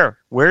was there.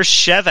 Where's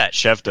Chev at?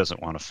 Chev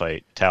doesn't want to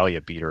fight.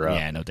 Talia beat her up.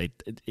 Yeah, no,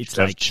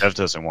 it's Chev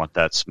doesn't want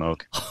that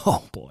smoke.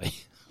 Oh boy.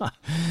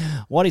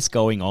 What is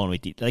going on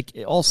with it? Like,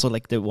 also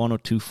like the 1 or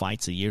 2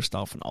 fights a year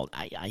stuff and all.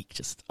 I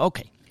just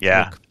okay.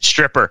 Yeah. Look.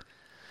 Stripper.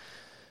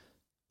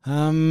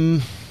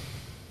 New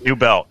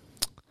belt.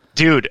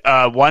 Dude,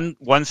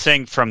 one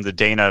thing from the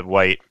Dana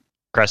White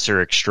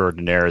presser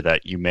extraordinaire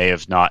that you may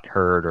have not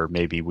heard, or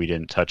maybe we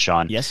didn't touch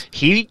on. Yes.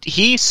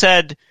 He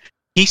said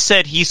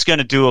he's going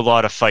to do a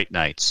lot of fight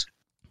nights,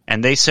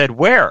 And they said,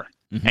 where?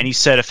 Mhm. And he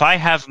said, if I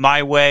have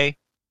my way,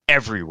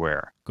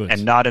 everywhere. Good.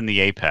 And not in the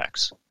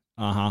Apex.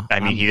 Uh-huh. I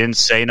mean, he didn't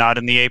say not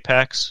in the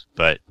Apex,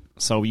 but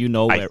So you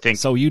know I where. think-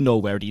 So you know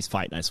where these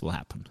fight nights will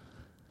happen.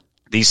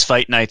 these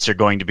fight nights are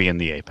going to be in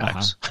the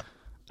Apex.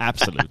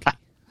 Absolutely.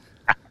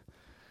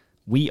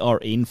 We are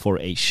in for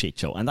a shit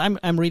show, and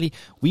I'm really.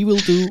 We will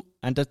do,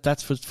 and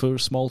that's for a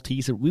small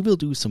teaser. We will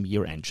do some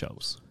year-end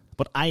shows,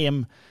 but I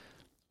am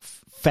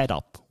fed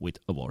up with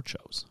award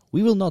shows.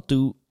 We will not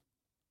do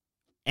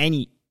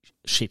any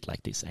shit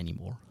like this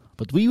anymore.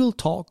 But we will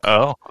talk.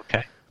 Oh,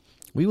 okay.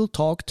 We will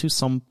talk to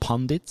some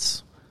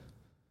pundits,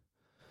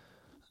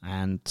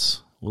 and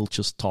we'll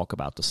just talk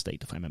about the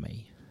state of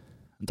MMA.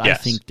 And I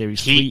Yes. think there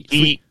is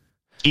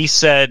He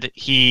said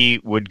he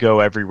would go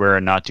everywhere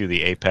and not do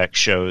the Apex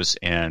shows,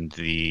 and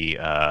the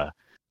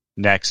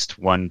next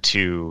 4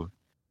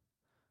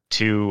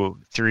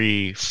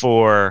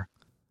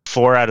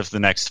 out of the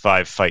next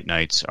 5 fight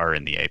nights are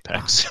in the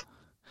Apex.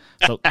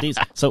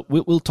 So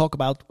we'll talk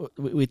about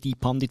with the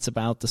pundits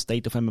about the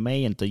state of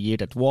MMA and the year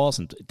that was,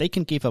 and they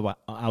can give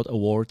out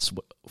awards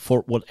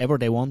for whatever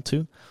they want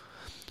to.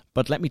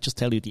 But let me just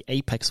tell you, the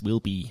Apex will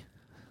be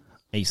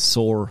a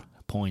sore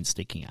point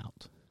sticking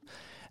out.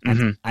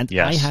 And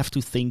Yes. I have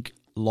to think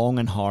long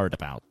and hard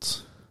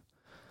about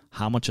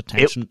how much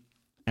attention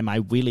am I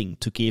willing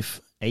to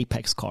give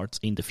Apex cards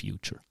in the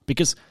future.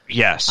 Because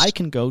Yes. I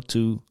can go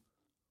to...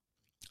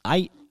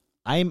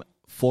 I'm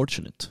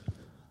fortunate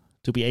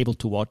to be able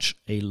to watch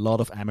a lot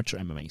of amateur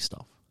MMA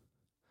stuff.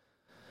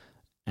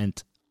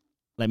 And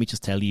let me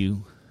just tell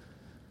you,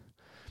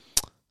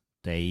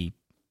 they're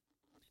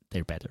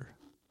better.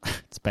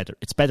 It's better.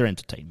 It's better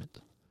entertainment.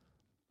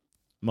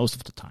 Most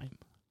of the time.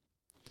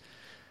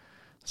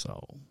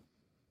 So,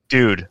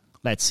 Dude,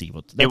 let's see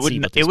what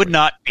it would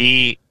not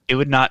be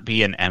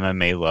an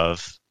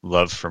MMA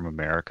love from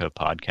America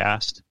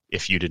podcast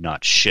if you did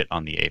not shit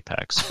on the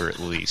Apex for at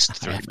least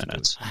 3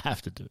 minutes. I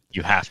have to do it.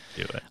 You have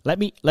to do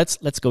it.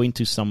 Let's go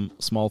into some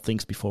small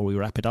things before we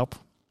wrap it up.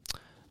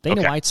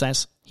 Dana Okay. White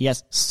says he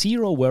has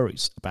zero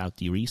worries about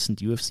the recent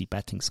UFC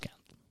betting scandal.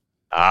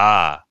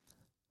 I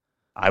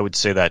would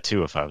say that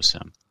too if I was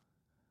him.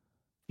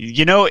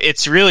 You know,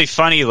 it's really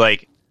funny.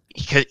 Like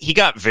he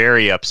got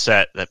very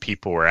upset that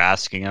people were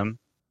asking him,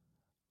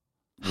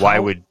 why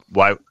would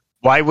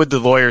the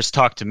lawyers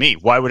talk to me?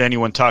 Why would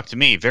anyone talk to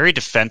me? Very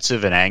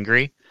defensive and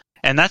angry.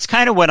 And that's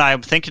kind of when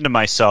I'm thinking to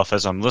myself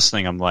as I'm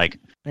listening. I'm like,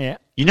 Yeah.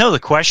 you know, the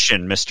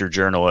question, Mr.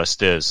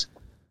 Journalist, is: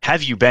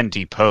 have you been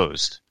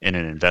deposed in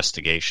an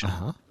investigation?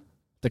 The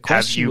Have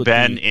question you would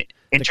been be,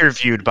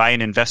 interviewed by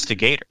an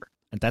investigator?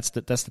 and that's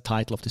the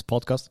title of this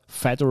podcast,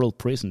 Federal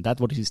Prison. That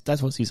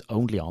was his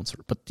only answer.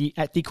 But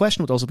the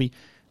question would also be,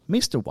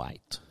 Mr.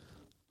 White,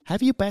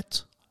 have you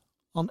bet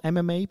on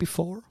MMA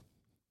before?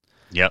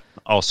 Yep.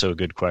 Also a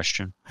good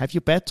question. Have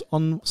you bet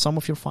on some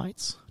of your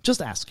fights?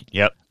 Just asking.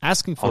 Yep.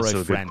 Asking for Also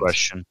a a friend. good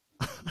question.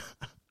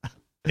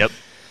 Yep.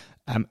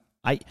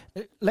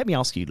 Let me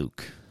ask you,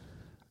 Luke.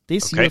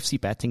 This Okay. UFC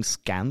betting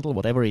scandal,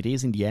 whatever it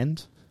is in the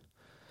end,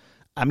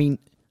 I mean,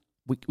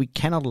 we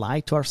cannot lie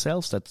to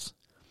ourselves that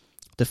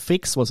the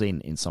fix was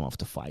in some of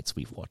the fights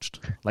we've watched,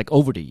 like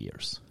over the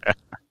years.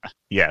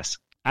 Yes.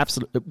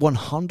 Absolutely,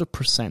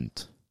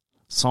 100%.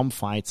 Some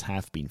fights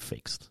have been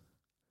fixed.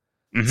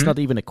 Mm-hmm. It's not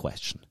even a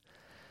question.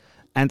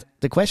 And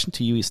the question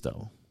to you is,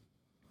 though,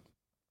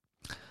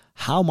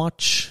 how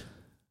much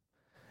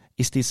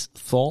is this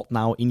thought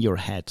now in your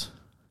head?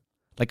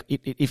 Like,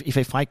 if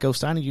a fight goes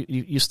down and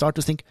you start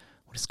to think,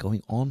 what is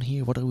going on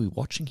here? What are we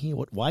watching here?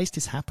 Why is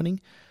this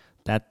happening?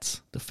 That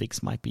the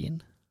fix might be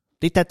in?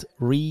 Did that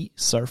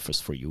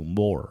resurface for you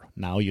more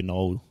now you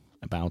know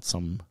about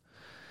some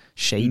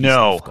shady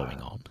stuff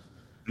going on?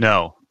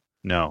 No.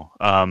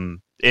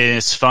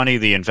 It's funny.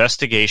 The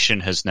investigation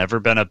has never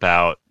been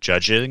about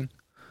judging,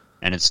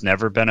 and it's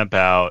never been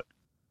about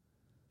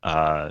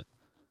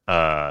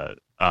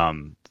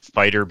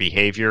fighter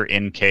behavior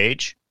in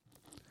cage.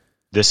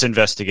 This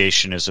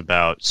investigation is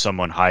about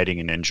someone hiding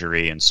an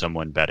injury and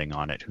someone betting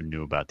on it who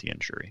knew about the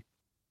injury.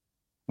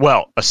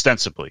 Well,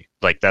 ostensibly,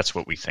 like that's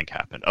what we think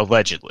happened,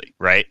 allegedly,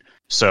 right?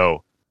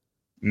 So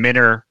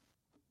Minner's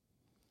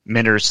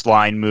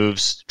line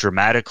moves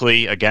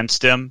dramatically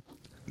against him.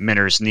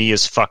 Minner's knee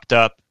is fucked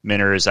up.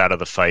 Minner is out of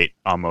the fight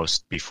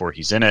almost before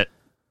he's in it.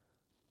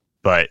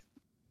 But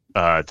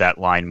that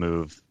line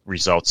move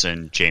results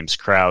in James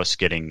Krause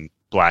getting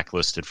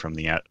blacklisted from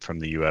the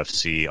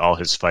UFC. All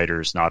his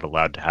fighters not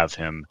allowed to have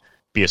him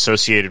be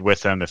associated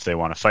with them if they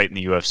want to fight in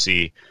the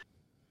UFC.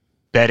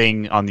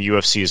 Betting on the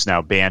UFC is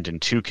now banned in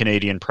 2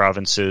 Canadian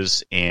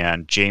provinces,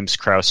 and James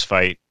Krause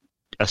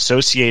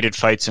associated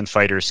fights and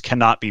fighters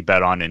cannot be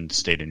bet on in the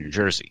state of New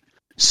Jersey.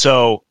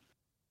 So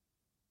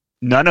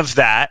none of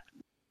that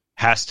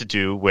has to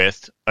do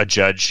with a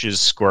judge's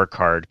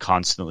scorecard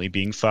constantly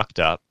being fucked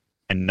up,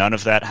 and none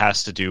of that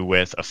has to do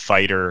with a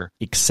fighter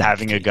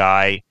having a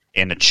guy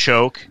in a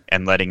choke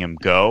and letting him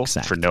go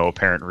for no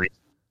apparent reason.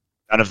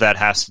 None of that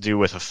has to do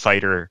with a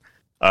fighter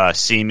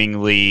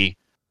seemingly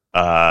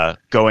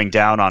going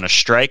down on a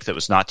strike that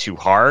was not too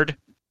hard.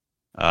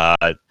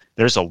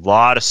 there's a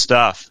lot of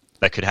stuff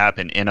that could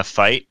happen in a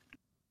fight.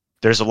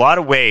 There's a lot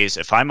of ways,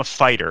 if I'm a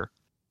fighter,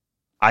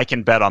 I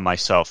can bet on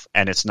myself,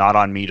 and it's not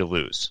on me to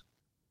lose.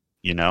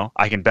 You know,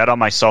 I can bet on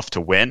myself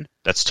to win.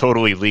 That's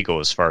totally legal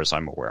as far as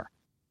I'm aware.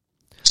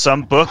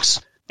 Some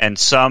books and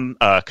some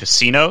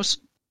casinos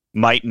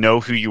might know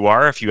who you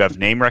are if you have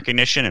name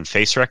recognition and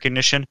face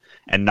recognition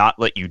and not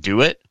let you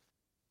do it.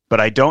 But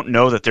I don't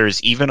know that there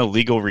is even a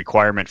legal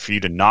requirement for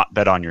you to not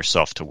bet on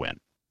yourself to win,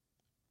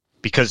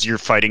 because you're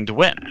fighting to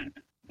win.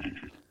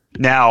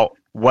 Now,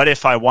 what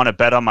if I want to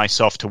bet on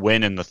myself to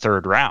win in the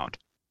third round?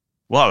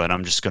 Well, then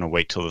I'm just going to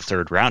wait till the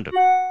third round to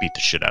beat the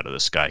shit out of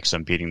this guy, because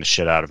I'm beating the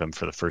shit out of him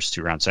for the first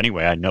 2 rounds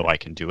anyway. I know I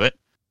can do it.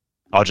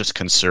 I'll just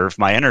conserve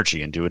my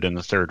energy and do it in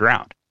the third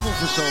round.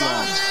 For so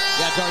long.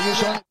 That's all you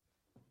saw.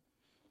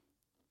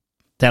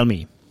 Tell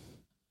me.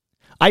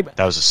 That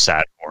was a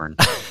sad horn.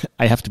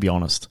 I have to be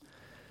honest.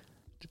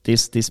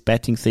 This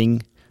betting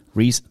thing,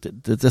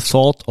 the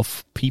thought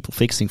of people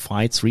fixing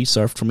fights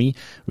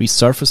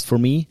resurfaced for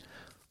me.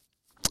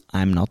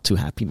 I'm not too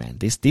happy, man.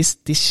 This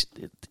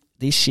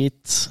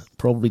shit's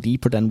probably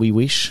deeper than we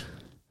wish.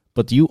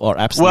 But you are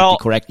absolutely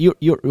correct. You're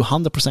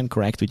 100%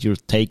 correct with your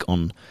take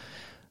on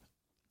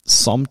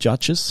some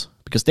judges,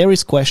 because there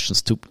is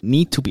questions to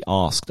need to be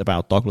asked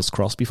about Douglas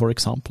Crosby, for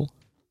example.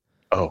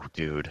 Oh,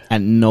 dude!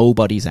 And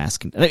nobody's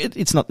asking.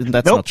 It's not.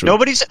 That's nope, not true.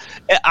 Nobody's.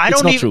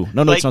 It's not true.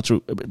 No, it's not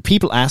true.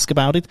 People ask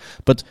about it,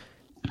 but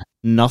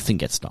nothing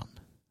gets done.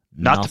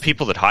 Not the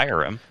people that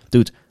hire him,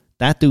 dude.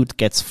 That dude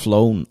gets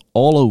flown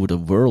all over the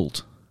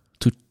world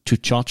to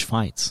judge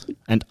fights.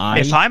 And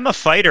if I'm a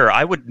fighter,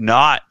 I would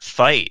not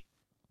fight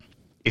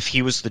if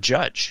he was the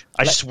judge.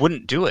 I just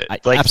wouldn't do it.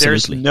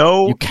 Absolutely.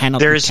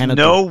 There's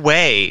no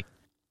way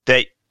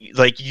that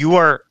you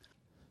are.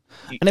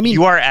 And I mean,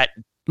 you are at.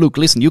 Look,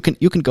 listen. You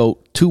can go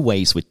 2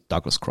 ways with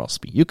Douglas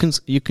Crosby. You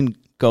can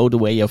go the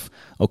way of,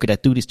 okay,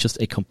 that dude is just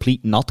a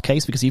complete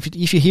nutcase, because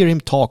if you hear him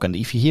talk and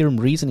if you hear him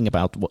reasoning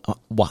about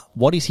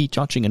what is he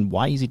judging and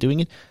why is he doing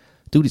it,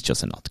 dude is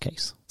just a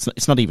nutcase.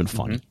 It's not even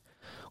funny. Mm-hmm.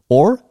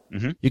 Or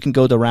you can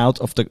go the route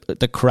of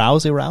the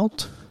Krause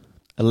route,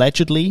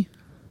 allegedly.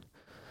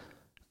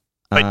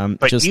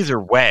 But either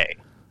way,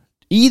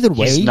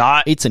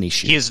 it's an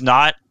issue.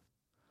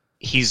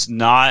 He's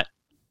not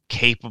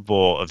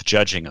capable of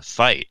judging a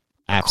fight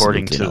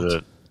according to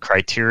the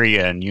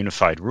criteria and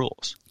unified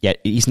rules. Yeah,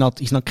 he's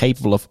not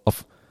capable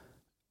of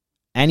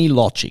any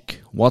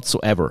logic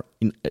whatsoever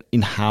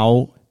in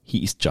how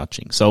he is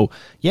judging. So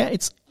yeah,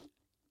 it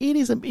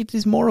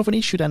is more of an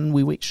issue than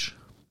we wish.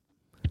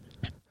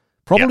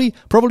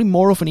 Probably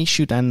more of an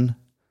issue than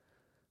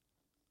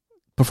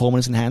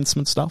performance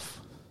enhancement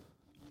stuff.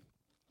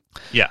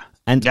 Yeah.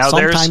 And now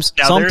sometimes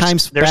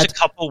there's a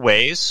couple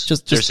ways.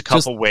 There's a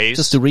couple ways.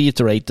 Just to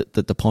reiterate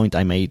the point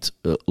I made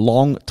a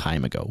long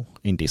time ago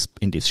in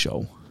this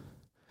show.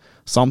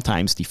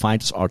 Sometimes the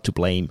fighters are to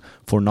blame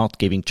for not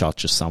giving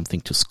judges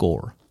something to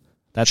score.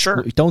 That's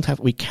sure.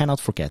 We cannot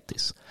forget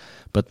this.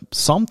 But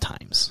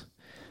sometimes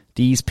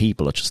these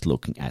people are just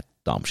looking at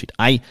dumb shit.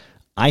 I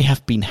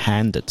have been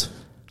handed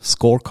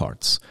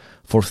scorecards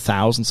for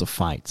thousands of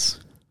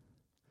fights.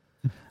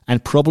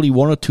 And probably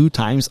 1 or 2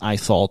 times I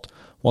thought,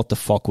 what the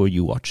fuck were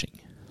you watching?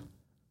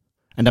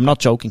 And I'm not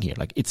joking here.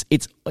 Like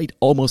it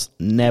almost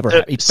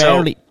never.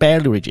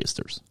 Barely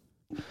registers.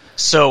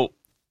 So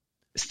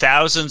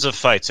thousands of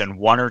fights, and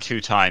 1 or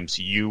 2 times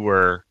you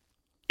were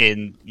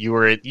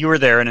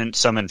there in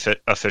some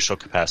official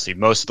capacity.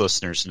 Most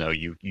listeners know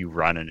you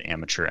run an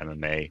amateur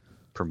MMA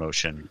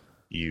promotion.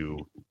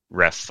 You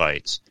ref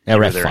fights. Yeah,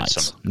 ref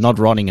fights. Not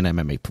running an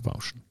MMA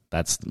promotion.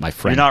 That's my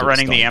friend. You're not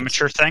running the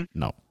amateur thing?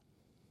 No.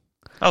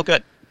 Oh,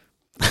 good.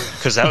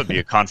 Because that would be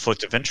a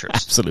conflict of interest.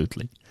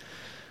 Absolutely.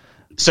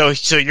 So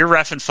you're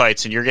reffing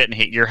fights and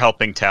you're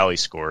helping tally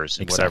scores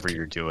and whatever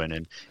you're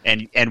doing,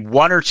 and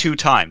 1 or 2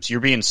 times you're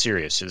being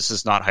serious. This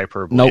is not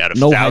hyperbole.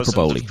 No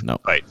hyperbole. No.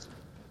 Fights.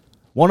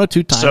 1 or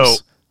 2 times. So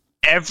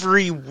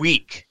every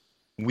week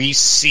we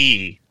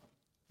see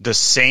the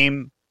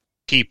same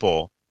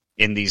people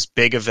in these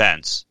big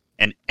events,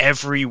 and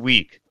every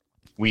week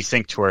we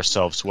think to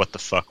ourselves, "What the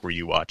fuck were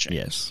you watching?"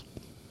 Yes.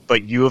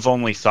 But you have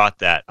only thought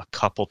that a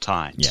couple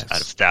times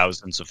out of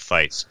thousands of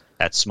fights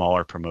at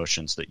smaller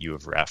promotions that you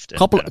have refed.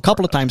 A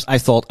couple of times I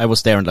thought I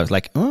was there and I was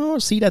like, oh,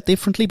 see that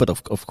differently. But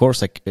of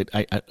course, I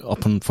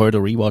upon further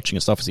rewatching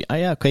and stuff, I see,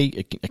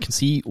 okay, I can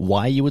see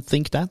why you would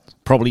think that.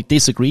 Probably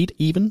disagreed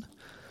even.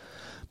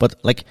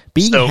 But like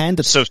being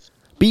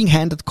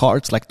handed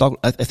cards like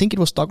I think it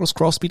was Douglas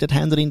Crosby that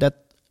handed in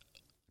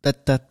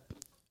that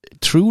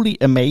truly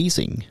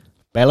amazing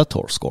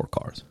Bellator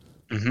scorecard.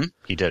 Mm-hmm.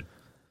 He did.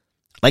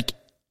 Like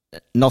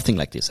nothing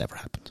like this ever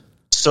happened.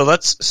 So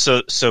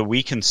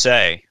we can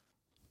say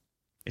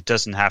it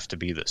doesn't have to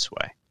be this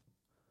way.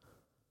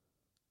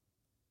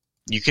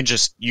 You can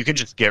just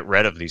get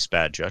rid of these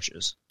bad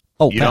judges.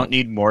 You don't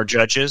need more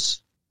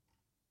judges.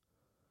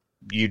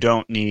 You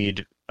don't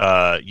need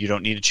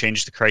to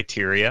change the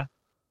criteria.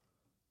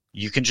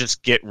 You can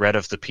just get rid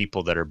of the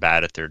people that are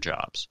bad at their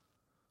jobs.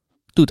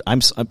 Dude,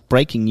 I'm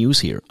breaking news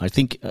here. I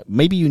think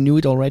maybe you knew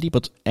it already,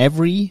 but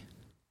every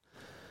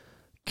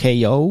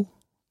KO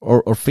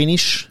or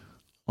finish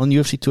on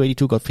UFC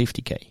 282 got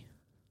 50K.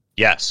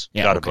 Yes,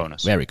 got a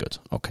bonus. Very good.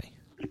 Okay.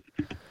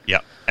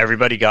 Yeah,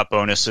 everybody got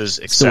bonuses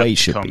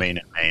except co-main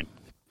and main.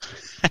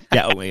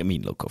 Yeah, I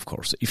mean, look, of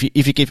course. If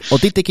you give, or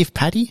did they give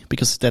Paddy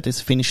because that is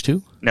finished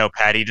too? No,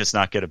 Paddy does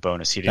not get a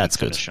bonus. He didn't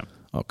finish him.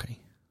 Okay,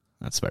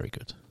 that's very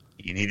good.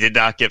 He did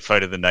not get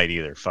fight of the night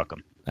either. Fuck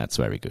him. That's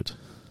very good.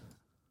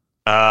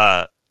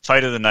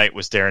 Fight of the night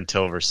was Darren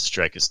Till versus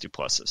Dricus Du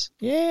Plessis.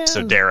 Yeah.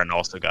 So Darren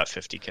also got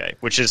 50K,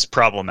 which is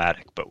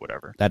problematic, but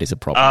whatever. That is a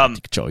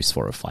problematic choice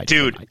for a fight.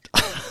 Dude,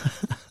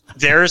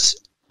 there's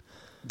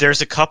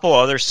a couple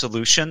other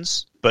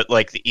solutions, but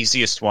like the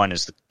easiest one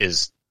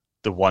is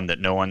the one that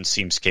no one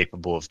seems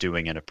capable of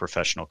doing in a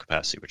professional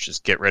capacity, which is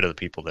get rid of the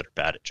people that are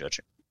bad at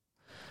judging.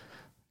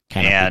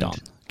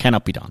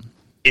 Cannot be done.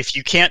 If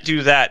you can't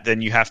do that,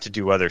 then you have to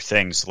do other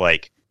things,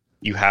 like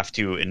you have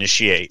to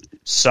initiate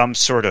some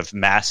sort of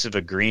massive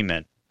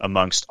agreement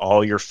amongst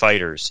all your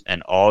fighters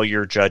and all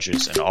your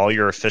judges and all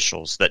your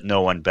officials that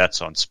no one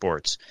bets on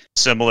sports,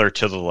 similar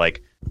to the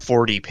like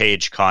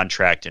 40-page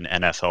contract an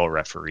NFL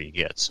referee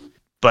gets.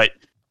 But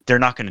they're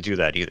not going to do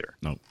that either.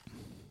 No.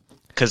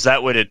 Because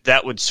that would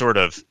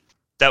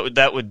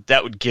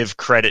give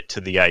credit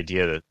to the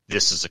idea that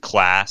this is a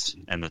class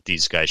and that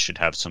these guys should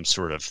have some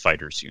sort of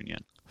fighters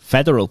union.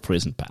 Federal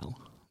prison, pal.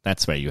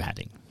 That's where you're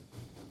heading.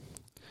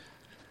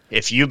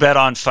 If you bet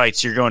on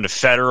fights, you're going to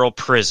federal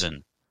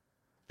prison.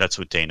 That's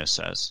what Dana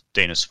says.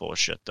 Dana's full of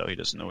shit, though. He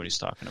doesn't know what he's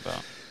talking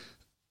about.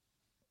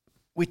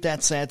 With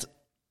that said,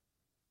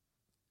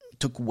 it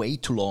took way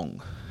too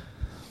long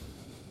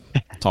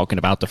talking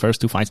about the first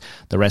two fights.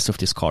 The rest of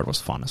this card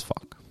was fun as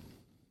fuck.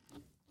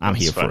 I'm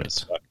here for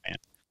it. Fuck, man.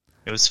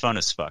 It was fun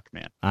as fuck,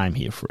 man. I'm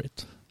here for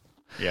it.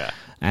 Yeah.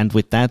 And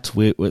with that,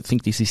 we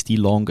think this is the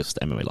longest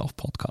MMA Love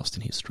podcast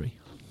in history.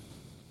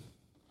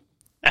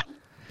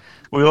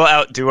 We will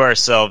outdo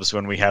ourselves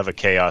when we have a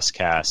Chaos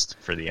cast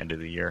for the end of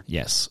the year.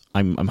 Yes.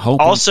 I'm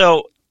hoping.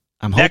 Also,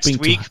 I'm next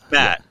hoping week,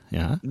 Matt.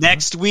 Yeah.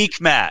 Next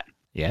week, Matt.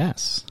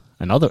 Yes.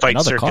 Another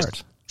Circus,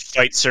 card.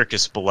 Fight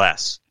Circus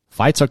Bless.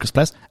 Fight Circus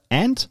Bless.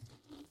 And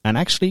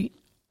actually,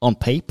 on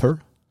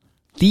paper,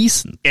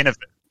 decent. In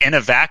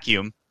a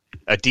vacuum,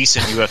 a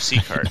decent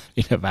UFC card.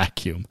 In a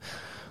vacuum.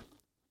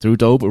 Drew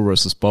Dober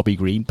versus Bobby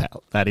Green,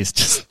 pal. That's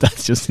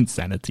just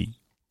insanity.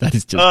 That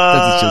is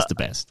just the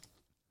best.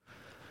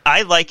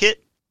 I like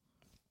it.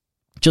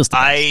 Just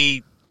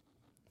I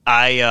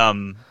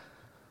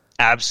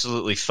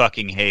absolutely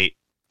fucking hate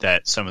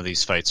that some of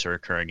these fights are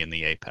occurring in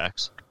the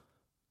Apex.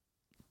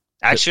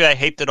 Actually, I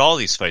hate that all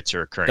these fights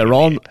are occurring in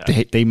the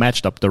Apex. They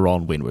matched up the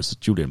Ron Win versus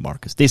Julian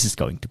Marcus. This is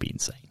going to be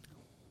insane.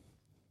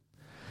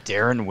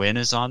 Darren Win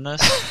is on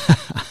this?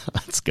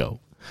 Let's go.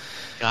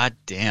 God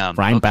damn.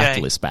 Brian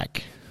Battle is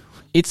back.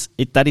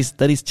 That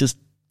is just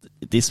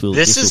this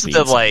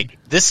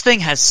thing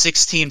has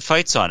 16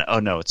 fights on it. Oh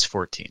no, it's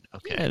 14.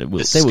 Okay. Yeah,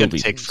 this is going to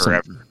take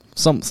forever.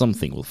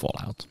 Something will fall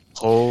out.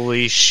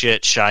 Holy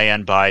shit,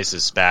 Cheyenne Buys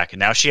is back, and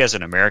now she has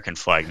an American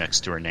flag next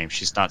to her name.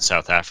 She's not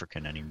South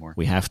African anymore.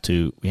 We have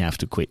to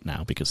quit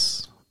now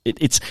because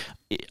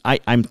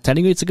I'm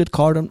telling you, it's a good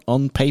card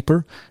on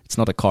paper. It's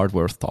not a card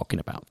worth talking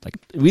about. Like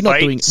we're not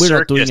doing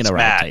it a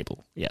round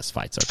table. Yes,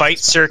 Fight Circus. Fight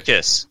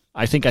Circus.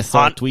 I think I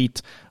saw a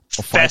tweet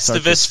of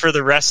Festivus for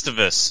the rest of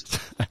us.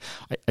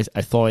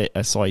 I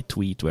saw a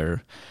tweet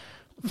where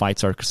Fight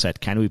Circus said,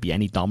 "Can we be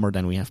any dumber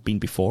than we have been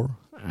before?"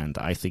 And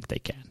I think they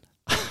can.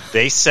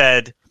 They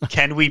said,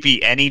 "Can we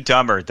be any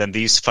dumber than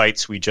these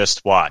fights we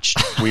just watched?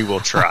 We will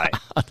try."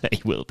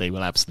 They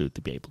will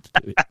absolutely be able to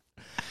do it.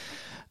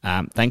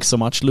 Thanks so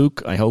much,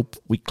 Luke. I hope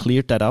we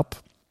cleared that up.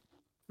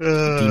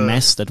 The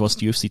mess that was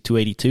the UFC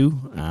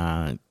 282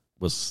 it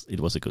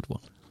was a good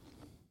one.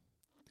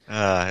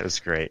 It was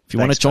great. If you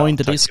want to join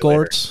the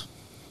Discord,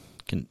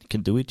 can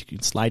do it. You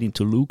can slide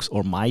into Luke's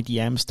or my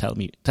DMs.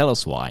 Tell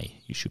us why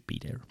you should be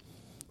there.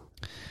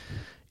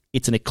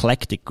 It's an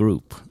eclectic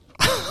group.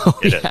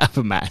 We have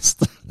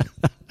amassed.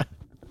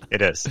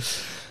 It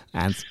is.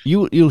 And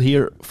you'll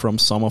hear from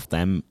some of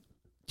them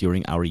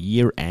during our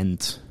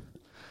year-end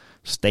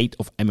State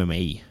of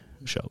MMA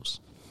shows.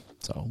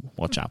 So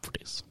watch out for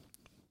this.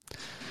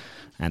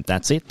 And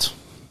that's it.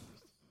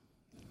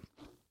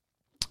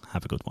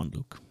 Have a good one,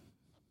 Luke.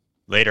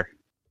 Later.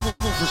 For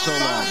so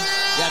long.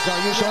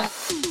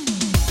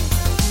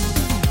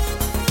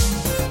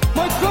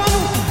 My God,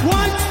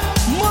 what?